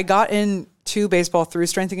generalist, so I got into baseball through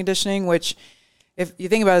strength and conditioning, which if you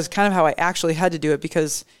think about it, is kind of how I actually had to do it,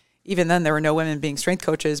 because even then there were no women being strength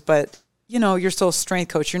coaches, but you're still a strength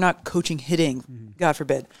coach. You're not coaching hitting, God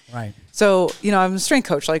forbid. Right. So, I'm a strength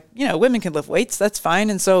coach. Like, women can lift weights. That's fine.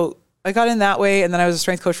 And so I got in that way. And then I was a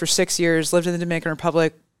strength coach for 6 years, lived in the Dominican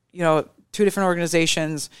Republic, 2 different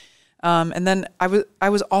organizations. And then I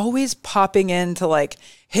was always popping into like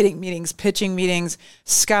hitting meetings, pitching meetings,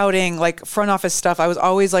 scouting, like front office stuff. I was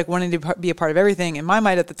always like wanting to be a part of everything in my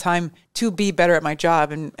mind at the time to be better at my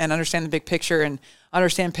job and understand the big picture and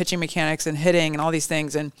understand pitching mechanics and hitting and all these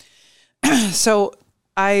things. And so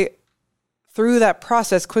I, through that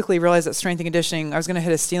process, quickly realized that strength and conditioning, I was going to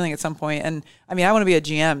hit a ceiling at some point. And I mean, I want to be a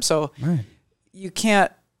GM. So you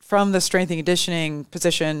can't, from the strength and conditioning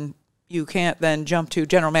position, you can't then jump to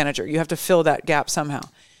general manager. You have to fill that gap somehow.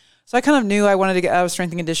 So I kind of knew I wanted to get out of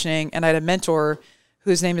strength and conditioning, and I had a mentor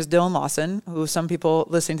whose name is Dylan Lawson, who some people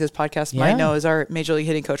listening to this podcast might know is our major league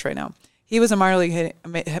hitting coach right now. He was a minor league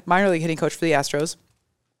hitting coach for the Astros.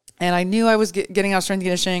 And I knew I was getting out of strength and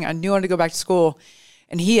conditioning. I knew I wanted to go back to school.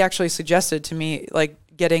 And he actually suggested to me, like,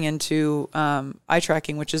 getting into eye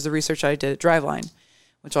tracking, which is the research I did at Driveline,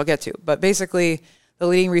 which I'll get to. But basically, the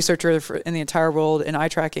leading researcher in the entire world in eye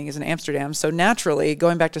tracking is in Amsterdam. So naturally,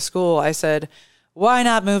 going back to school, I said, why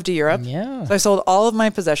not move to Europe? Yeah. So I sold all of my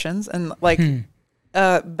possessions. And like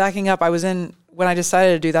backing up, when I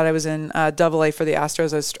decided to do that, I was in AA for the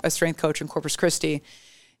Astros as a strength coach in Corpus Christi.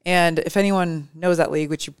 And if anyone knows that league,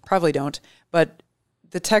 which you probably don't, but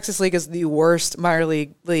the Texas League is the worst minor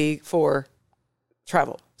league for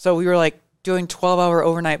travel. So we were like doing 12-hour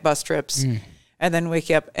overnight bus trips and then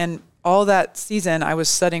waking up. And all that season, I was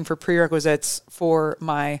studying for prerequisites for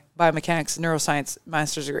my biomechanics neuroscience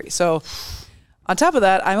master's degree. So on top of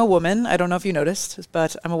that, I'm a woman. I don't know if you noticed,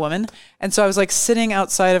 but I'm a woman. And so I was like sitting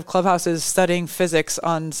outside of clubhouses studying physics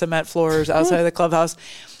on cement floors outside of the clubhouse.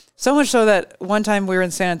 So much so that one time we were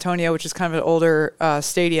in San Antonio, which is kind of an older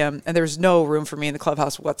stadium, and there was no room for me in the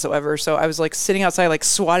clubhouse whatsoever. So I was like sitting outside, like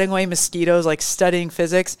swatting away mosquitoes, like studying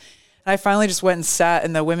physics. And I finally just went and sat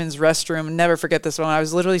in the women's restroom. Never forget this one. I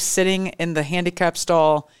was literally sitting in the handicap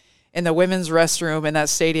stall in the women's restroom in that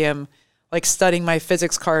stadium, like studying my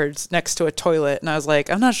physics cards next to a toilet. And I was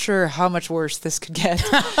like, I'm not sure how much worse this could get.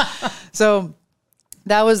 So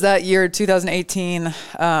that was that year, 2018,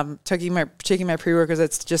 taking my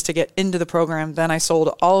prerequisites just to get into the program. Then I sold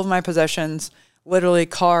all of my possessions, literally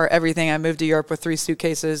car, everything. I moved to Europe with 3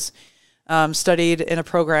 suitcases, studied in a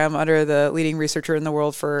program under the leading researcher in the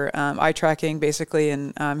world for eye tracking, basically.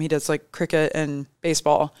 And he does like cricket and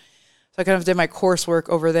baseball. So I kind of did my coursework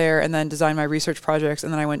over there and then designed my research projects.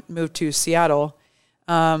 And then I moved to Seattle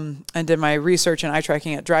and did my research and eye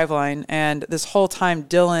tracking at Driveline. And this whole time,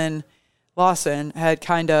 Dylan Lawson had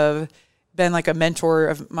kind of been like a mentor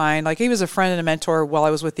of mine. Like he was a friend and a mentor while I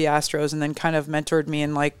was with the Astros, and then kind of mentored me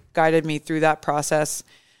and like guided me through that process.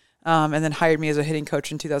 And then hired me as a hitting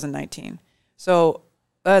coach in 2019. So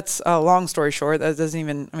that's a long story short. That doesn't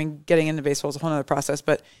even, getting into baseball is a whole other process,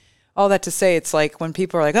 but all that to say, it's like when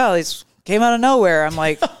people are like, oh, these came out of nowhere. I'm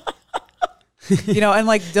like, and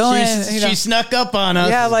like Dylan, she snuck up on us.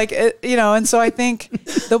 Yeah. Like, and so I think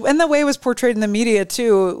the way it was portrayed in the media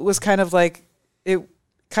too, was kind of like, it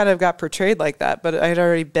kind of got portrayed like that, but I had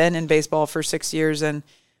already been in baseball for 6 years and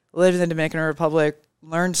lived in the Dominican Republic,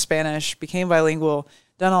 learned Spanish, became bilingual,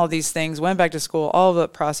 done all these things, went back to school, all of the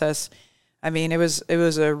process. It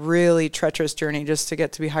was a really treacherous journey just to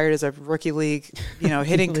get to be hired as a rookie league,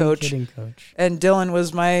 hitting coach. And Dylan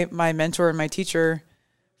was my mentor and my teacher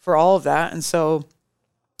for all of that. And so,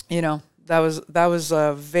 that was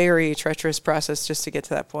a very treacherous process just to get to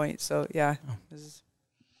that point. So yeah,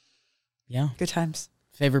 good times.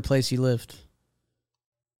 Favorite place you lived?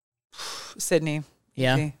 Sydney.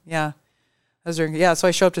 Yeah. Easy. Yeah. So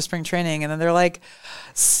I show up to spring training and then they're like,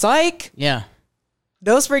 psych. Yeah.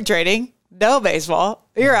 No spring training, no baseball.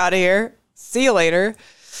 You're out of here. See you later.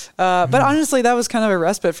 But honestly, that was kind of a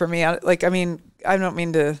respite for me. I don't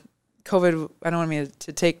mean to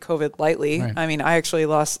take COVID lightly. Right. I actually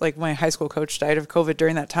lost, like, my high school coach died of COVID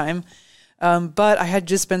during that time. But I had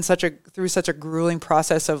just been through such a grueling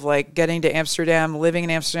process of like getting to Amsterdam, living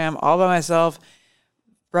in Amsterdam all by myself,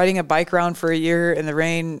 riding a bike around for a year in the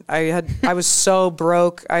rain. I was so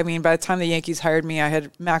broke. By the time the Yankees hired me, I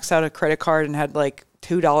had maxed out a credit card and had like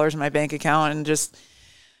 $2 in my bank account and just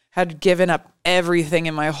had given up everything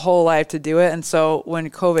in my whole life to do it. And so when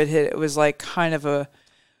COVID hit, it was like kind of a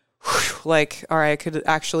like, all right, I could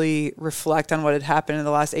actually reflect on what had happened in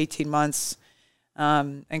the last 18 months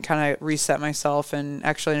and kind of reset myself, and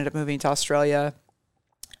actually ended up moving to Australia.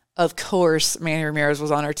 Of course, Manny Ramirez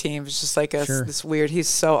was on our team. It's just like this weird, he's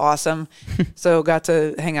so awesome. So got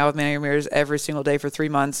to hang out with Manny Ramirez every single day for 3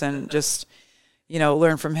 months and just,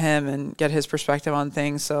 learn from him and get his perspective on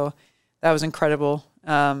things. So that was incredible.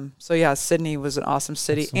 So yeah, Sydney was an awesome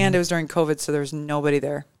city. And it was during COVID, so there was nobody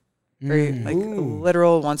there. Very like a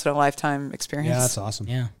literal once in a lifetime experience. Yeah, that's awesome.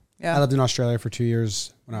 Yeah. I lived in Australia for 2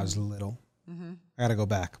 years when I was little. I got to go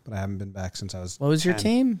back, but I haven't been back since I was. What was your 10.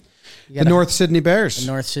 team? The North Sydney Bears.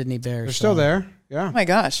 The North Sydney Bears. They're still there. Yeah. Oh my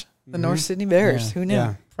gosh, the North Sydney Bears. Yeah. Who knew?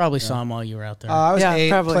 Yeah. Probably saw them while you were out there. I was Yeah, 8,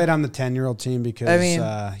 probably. played on the 10-year-old team because,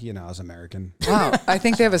 I was American. Wow, I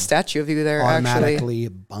think they have a statue of you there. Actually, Automatically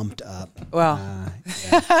bumped up. wow.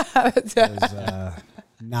 It was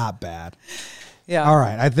not bad. Yeah. All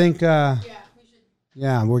right. I think,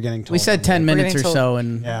 we're getting told. we said 10 We're minutes or getting so,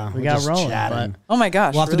 and Yeah, we we're got just rolling. chatting. But Oh my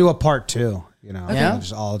gosh. We'll have to do a part 2, Yeah?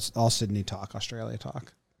 Just all Sydney talk, Australia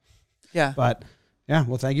talk. Yeah. But yeah,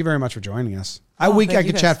 well, thank you very much for joining us. Oh, I thank you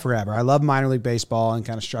could guys. chat forever. I love minor league baseball and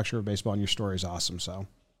kind of structure of baseball, and your story is awesome. So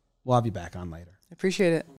we'll have you back on later. I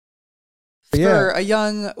appreciate it. But For a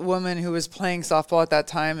young woman who was playing softball at that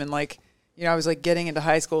time, and I was like getting into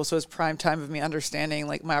high school, so it was prime time of me understanding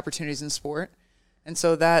like my opportunities in sport. And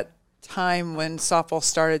so that time when softball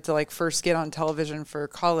started to like first get on television for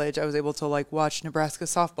college, I was able to like watch Nebraska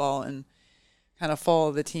softball and kind of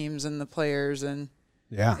follow the teams and the players. And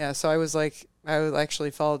yeah. so I actually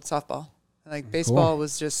followed softball. Like baseball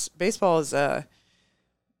baseball is I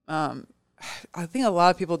think a lot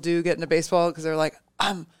of people do get into baseball because they're like,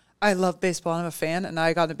 I love baseball. I'm a fan. And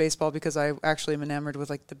I got into baseball because I actually am enamored with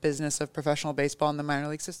like the business of professional baseball and the minor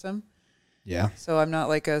league system. Yeah. So I'm not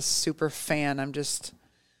like a super fan. I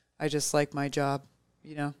just like my job,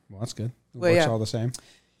 Well, that's good. It Well, works yeah. all the same.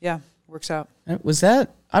 Yeah, works out. was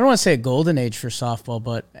that, I don't want to say a golden age for softball,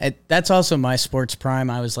 but that's also my sports prime.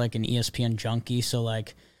 I was like an ESPN junkie. So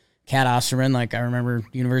like Kat Osterman, like I remember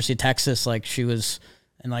University of Texas, like she was,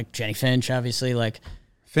 and like Jenny Finch, obviously, like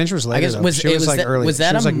Finch was later. I guess though. She was like that, early. was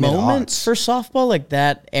that she was a like moment mid-aughts. for softball, like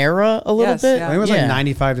that era a little Yes, bit? yeah. I think it was like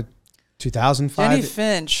 95 to 2005. Jenny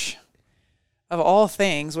Finch, of all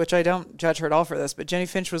things, which I don't judge her at all for this, but Jenny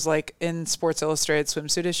Finch was like in Sports Illustrated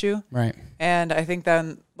swimsuit issue. Right. And I think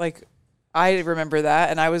then, like, I remember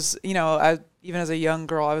that. And I was, even as a young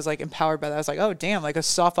girl, I was like empowered by that. I was like, oh, damn, like a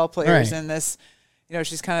softball player is Right. in this,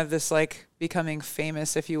 she's kind of this like becoming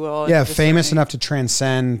famous, if you will. Yeah, and just famous learning. enough to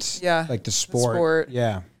transcend like the sport. sport.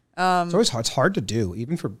 Yeah. It's hard to do,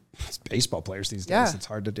 even for baseball players these days. Yeah. It's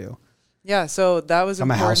hard to do. Yeah, so that was I'm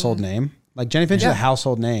a household name. Like Jenny Finch is Yeah. a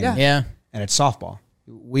household name. Yeah. Yeah. And it's softball.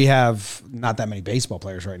 We have not that many baseball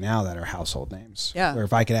players right now that are household names. Yeah. Where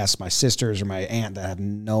if I could ask my sisters or my aunt that have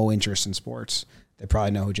no interest in sports, they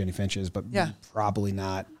probably know who Jenny Finch is, but Yeah. probably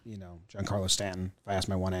not, Giancarlo Stanton, if I ask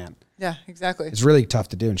my one aunt. Yeah, exactly. It's really tough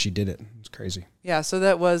to do, and she did it. It's crazy. Yeah, so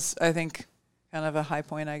that was, I think, kind of a high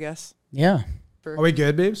point, I guess. Yeah. Are we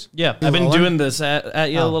good, Beebs? Yeah, You I've been rolling? doing this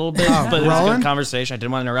at you a little bit, but it's a rolling? good conversation. I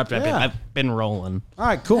didn't want to interrupt. Yeah. I've been rolling. All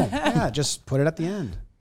right, cool. Yeah, just put it at the end.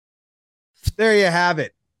 There you have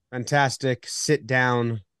it. Fantastic sit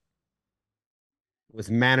down with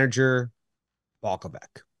manager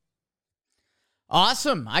Balkovec.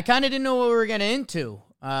 Awesome. I kind of didn't know what we were getting into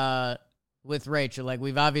with Rachel. Like,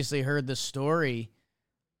 we've obviously heard the story,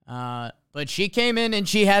 but she came in and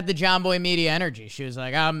she had the John Boy Media energy. She was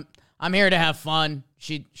like, I'm here to have fun.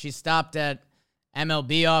 She stopped at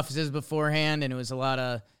MLB offices beforehand, and it was a lot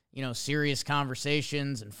of, serious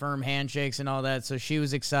conversations and firm handshakes and all that. So she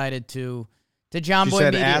was excited to John She Boy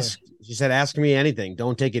said, Media. She said, ask me anything.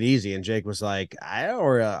 Don't take it easy. And Jake was like, I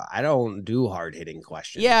don't do hard hitting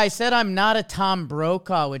questions. Yeah, I said I'm not a Tom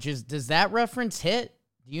Brokaw, does that reference hit?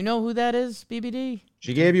 Do you know who that is, BBD?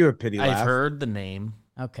 She gave you a pity laugh. I've heard the name.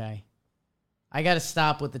 Okay. I got to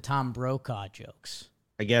stop with the Tom Brokaw jokes.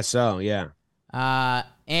 I guess so. Yeah.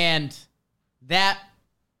 And that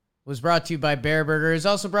was brought to you by Bear Burger. It's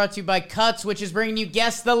also brought to you by Cuts, which is bringing you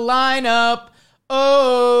Guess the Lineup.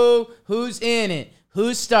 Oh, who's in it?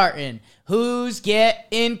 Who's starting? Who's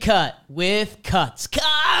getting cut with Cuts?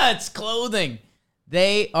 Cuts Clothing.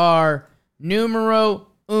 They are numero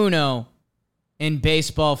uno in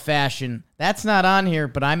baseball fashion. That's not on here,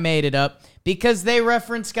 but I made it up because they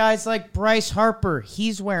reference guys like Bryce Harper.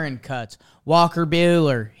 He's wearing Cuts. Walker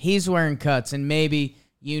Buehler. He's wearing Cuts. And maybe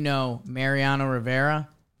Mariano Rivera,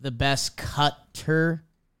 the best cutter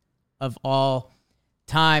of all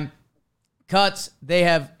time. Cuts, they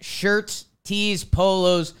have shirts, tees,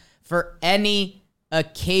 polos for any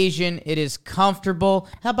occasion. It is comfortable.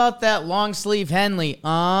 How about that long sleeve Henley?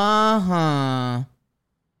 Uh-huh.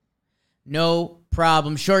 No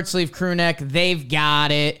problem. Short sleeve crew neck, they've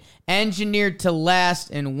got it. Engineered to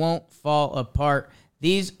last and won't fall apart.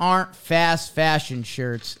 These aren't fast fashion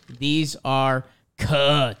shirts. These are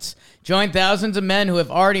Cuts. Join thousands of men who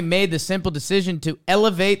have already made the simple decision to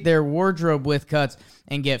elevate their wardrobe with Cuts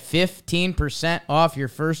and get 15% off your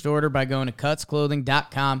first order by going to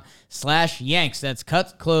cutsclothing.com/Yanks. That's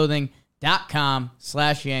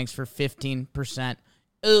cutsclothing.com/Yanks for 15%.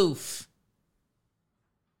 Oof.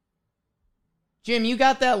 Jim, you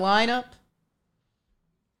got that lineup?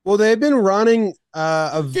 Well, they've been running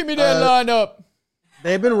Give me that lineup.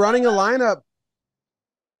 They've been running a lineup,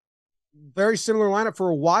 very similar lineup for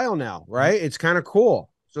a while now, right? It's kind of cool.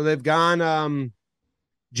 So they've gone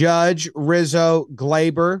Judge, Rizzo,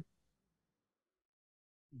 Glaber,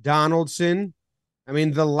 Donaldson. I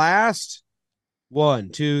mean, the last 1,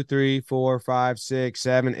 2, 3, 4, 5, 6,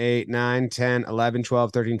 7, 8, 9, 10, 11,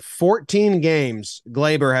 12, 13, 14 games,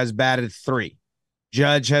 Glaber has batted 3.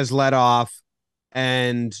 Judge has led off,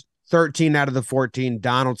 and 13 out of the 14,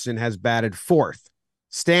 Donaldson has batted 4th.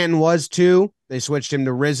 Stanton was 2. They switched him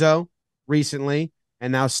to Rizzo recently,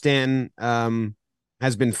 and now Stanton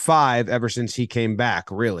has been 5 ever since he came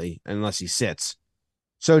back, really, unless he sits.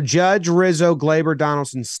 So Judge, Rizzo, Glaber,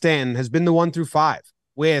 Donaldson, Stanton has been the 1 through 5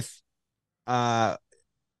 with Ozzy,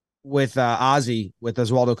 with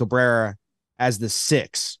Oswaldo Cabrera as the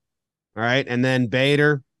 6. All right, and then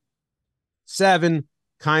Bader 7,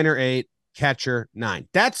 Kiner 8, catcher 9.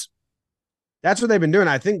 That's what they've been doing.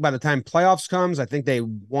 I think by the time playoffs comes, I think they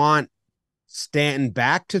want Stanton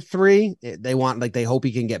back to 3. They hope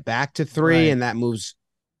he can get back to 3, Right. and that moves.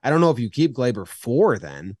 I don't know if you keep Glaber 4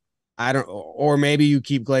 then. Or maybe you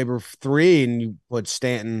keep Glaber 3 and you put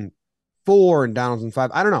Stanton 4 and Donaldson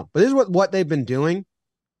 5. I don't know. But this is what they've been doing.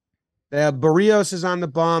 Barrios is on the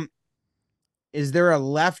bump. Is there a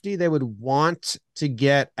lefty they would want to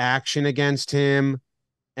get action against him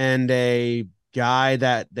and a guy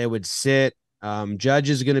that they would sit? Judge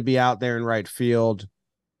is going to be out there in right field.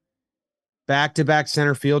 Back-to-back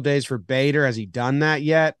center field days for Bader. Has he done that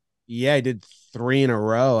yet? Yeah, he did 3 in a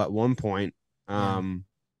row at one point. I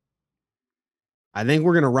think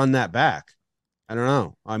we're going to run that back. I don't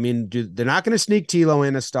know. I mean, they're not going to sneak Tilo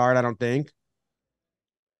in to start, I don't think.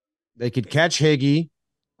 They could catch Higgy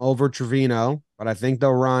over Trevino, but I think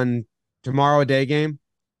they'll run tomorrow a day game.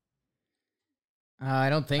 I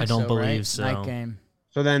don't think I don't so, believe right? so. Night game.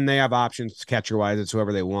 So then they have options catcher-wise. It's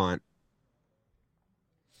whoever they want.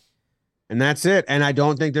 And that's it. And I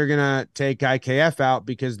don't think they're going to take IKF out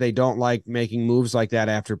because they don't like making moves like that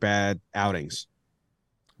after bad outings.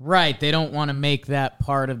 Right. They don't want to make that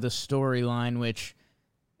part of the storyline, which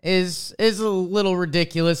is a little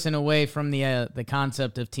ridiculous in a way from the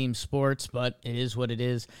concept of team sports, but it is what it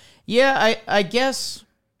is. Yeah, I guess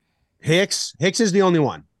Hicks is the only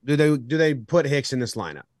one. Do they put Hicks in this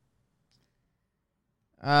lineup?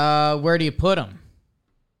 where do you put him?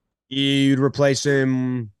 You'd replace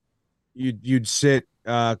him. You'd sit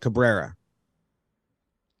Cabrera.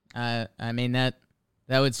 I mean that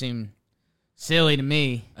would seem silly to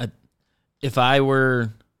me. If I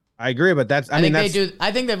were, I agree, but that's. I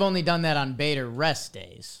think they've only done that on Bader rest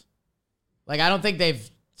days. Like I don't think they've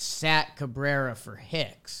sat Cabrera for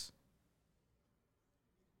Hicks.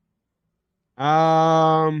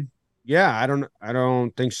 Yeah, I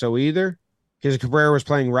don't think so either. Because Cabrera was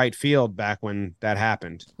playing right field back when that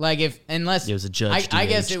happened. Like unless it was a Judge I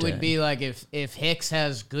guess DH it would day. be like if Hicks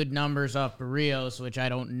has good numbers off Barrios, which I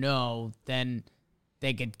don't know, then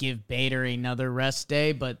they could give Bader another rest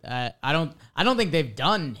day. But I don't think they've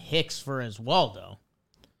done Hicks for Oswaldo.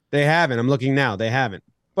 They haven't. I'm looking now. They haven't.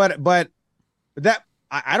 But that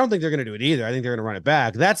I don't think they're going to do it either. I think they're going to run it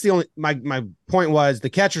back. That's the only. My point was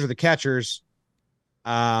the catchers are the catchers.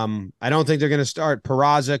 I don't think they're going to start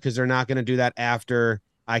Peraza because they're not going to do that after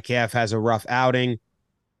IKF has a rough outing.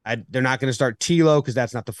 They're not going to start Tilo because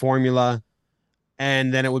that's not the formula.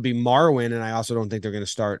 And then it would be Marwin, and I also don't think they're going to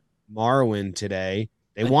start Marwin today.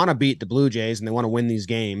 They want to beat the Blue Jays, and they want to win these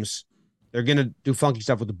games. They're going to do funky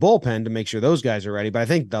stuff with the bullpen to make sure those guys are ready. But I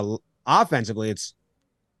think offensively, it's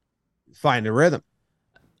find a rhythm.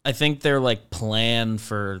 I think their plan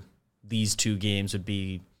for these 2 games would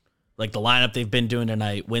be like the lineup they've been doing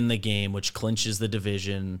tonight, win the game, which clinches the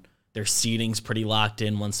division. Their seeding's pretty locked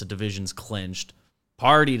in once the division's clinched.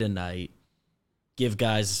 Party tonight. Give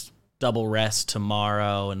guys double rest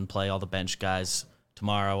tomorrow and play all the bench guys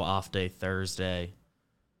tomorrow, off day Thursday.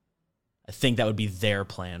 I think that would be their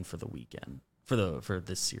plan for the weekend, for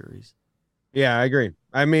this series. Yeah, I agree.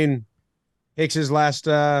 I mean, Hicks's last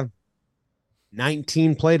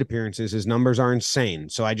 19 plate appearances. His numbers are insane.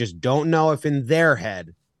 So I just don't know if in their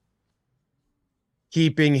head,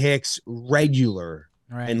 keeping Hicks regular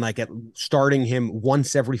and like starting him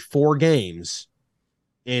once every 4 games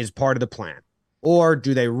is part of the plan. Or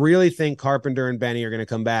do they really think Carpenter and Benny are going to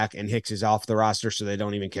come back and Hicks is off the roster so they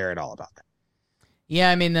don't even care at all about that? Yeah,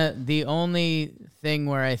 I mean, the only thing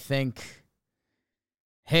where I think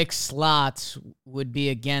Hicks slots would be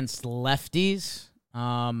against lefties.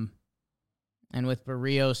 And with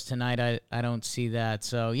Barrios tonight, I don't see that.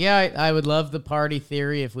 So, yeah, I would love the party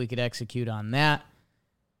theory if we could execute on that.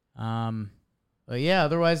 But, yeah,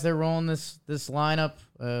 otherwise they're rolling this lineup.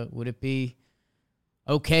 Would it be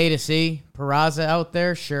okay to see Peraza out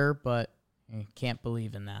there? Sure, but I can't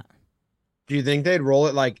believe in that. Do you think they'd roll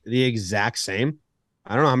it like the exact same?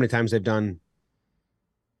 I don't know how many times they've done.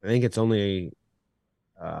 I think it's only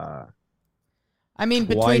I mean,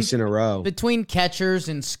 twice in a row. Between catchers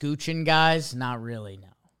and scooching guys, not really, no.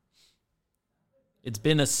 It's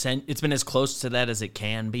been as close to that as it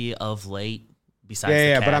can be of late. Besides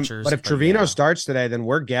the but catchers, if Trevino starts today, then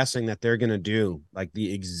we're guessing that they're going to do like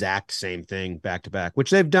the exact same thing back to back, which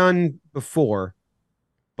they've done before,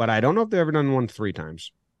 but I don't know if they've ever done one 3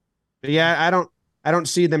 times. But yeah, I don't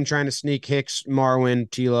see them trying to sneak Hicks, Marwin,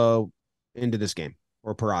 Tilo into this game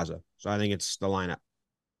or Peraza. So I think it's the lineup.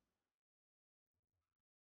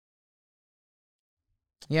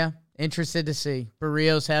 Yeah, interested to see.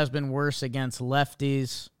 Barrios has been worse against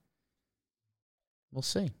lefties. We'll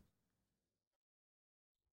see.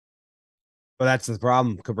 But that's the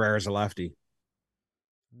problem. Cabrera's a lefty.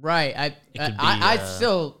 Right. I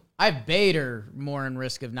have Bader more in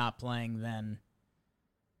risk of not playing than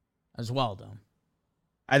Oswaldo.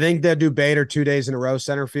 I think they'll do Bader 2 days in a row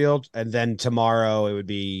center field, and then tomorrow it would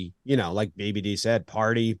be, like Baby D said,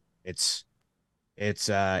 party. It's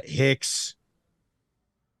Hicks,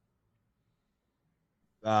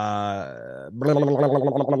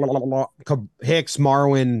 Hicks,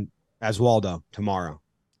 Marwin, Oswaldo tomorrow.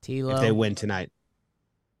 Tilo. If they win tonight.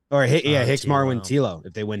 Or Hicks, Marwin, Tilo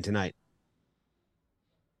if they win tonight.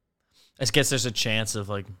 I guess there's a chance of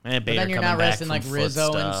like Bader but then you're coming not back resting from like foot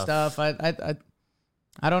Rizzo and stuff.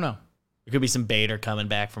 I don't know. There could be some Bader coming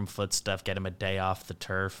back from foot stuff, get him a day off the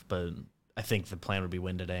turf, but I think the plan would be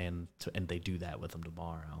win today and they do that with him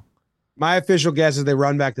tomorrow. My official guess is they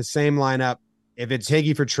run back the same lineup. If it's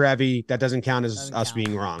Higgy for Trevi, that doesn't count as us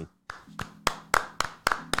being wrong.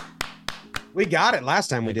 We got it last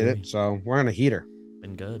time we did it, so we're on a heater.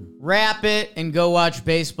 Been good. Wrap it and go watch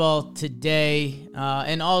baseball today.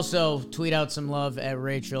 And also tweet out some love at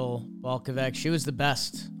Rachel Balkovec. She was the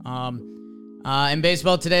best. And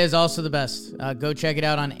baseball today is also the best. Go check it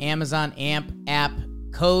out on Amazon AMP app.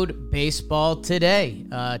 Code baseball today.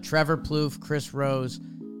 Trevor Plouffe, Chris Rose.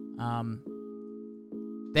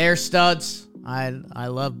 They're studs. I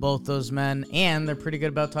love both those men, and they're pretty good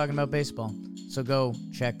about talking about baseball. So go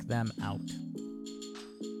check them out.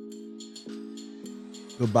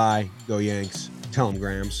 Goodbye. Go Yanks. Tell them,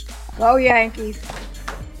 Grams. Go Yankees.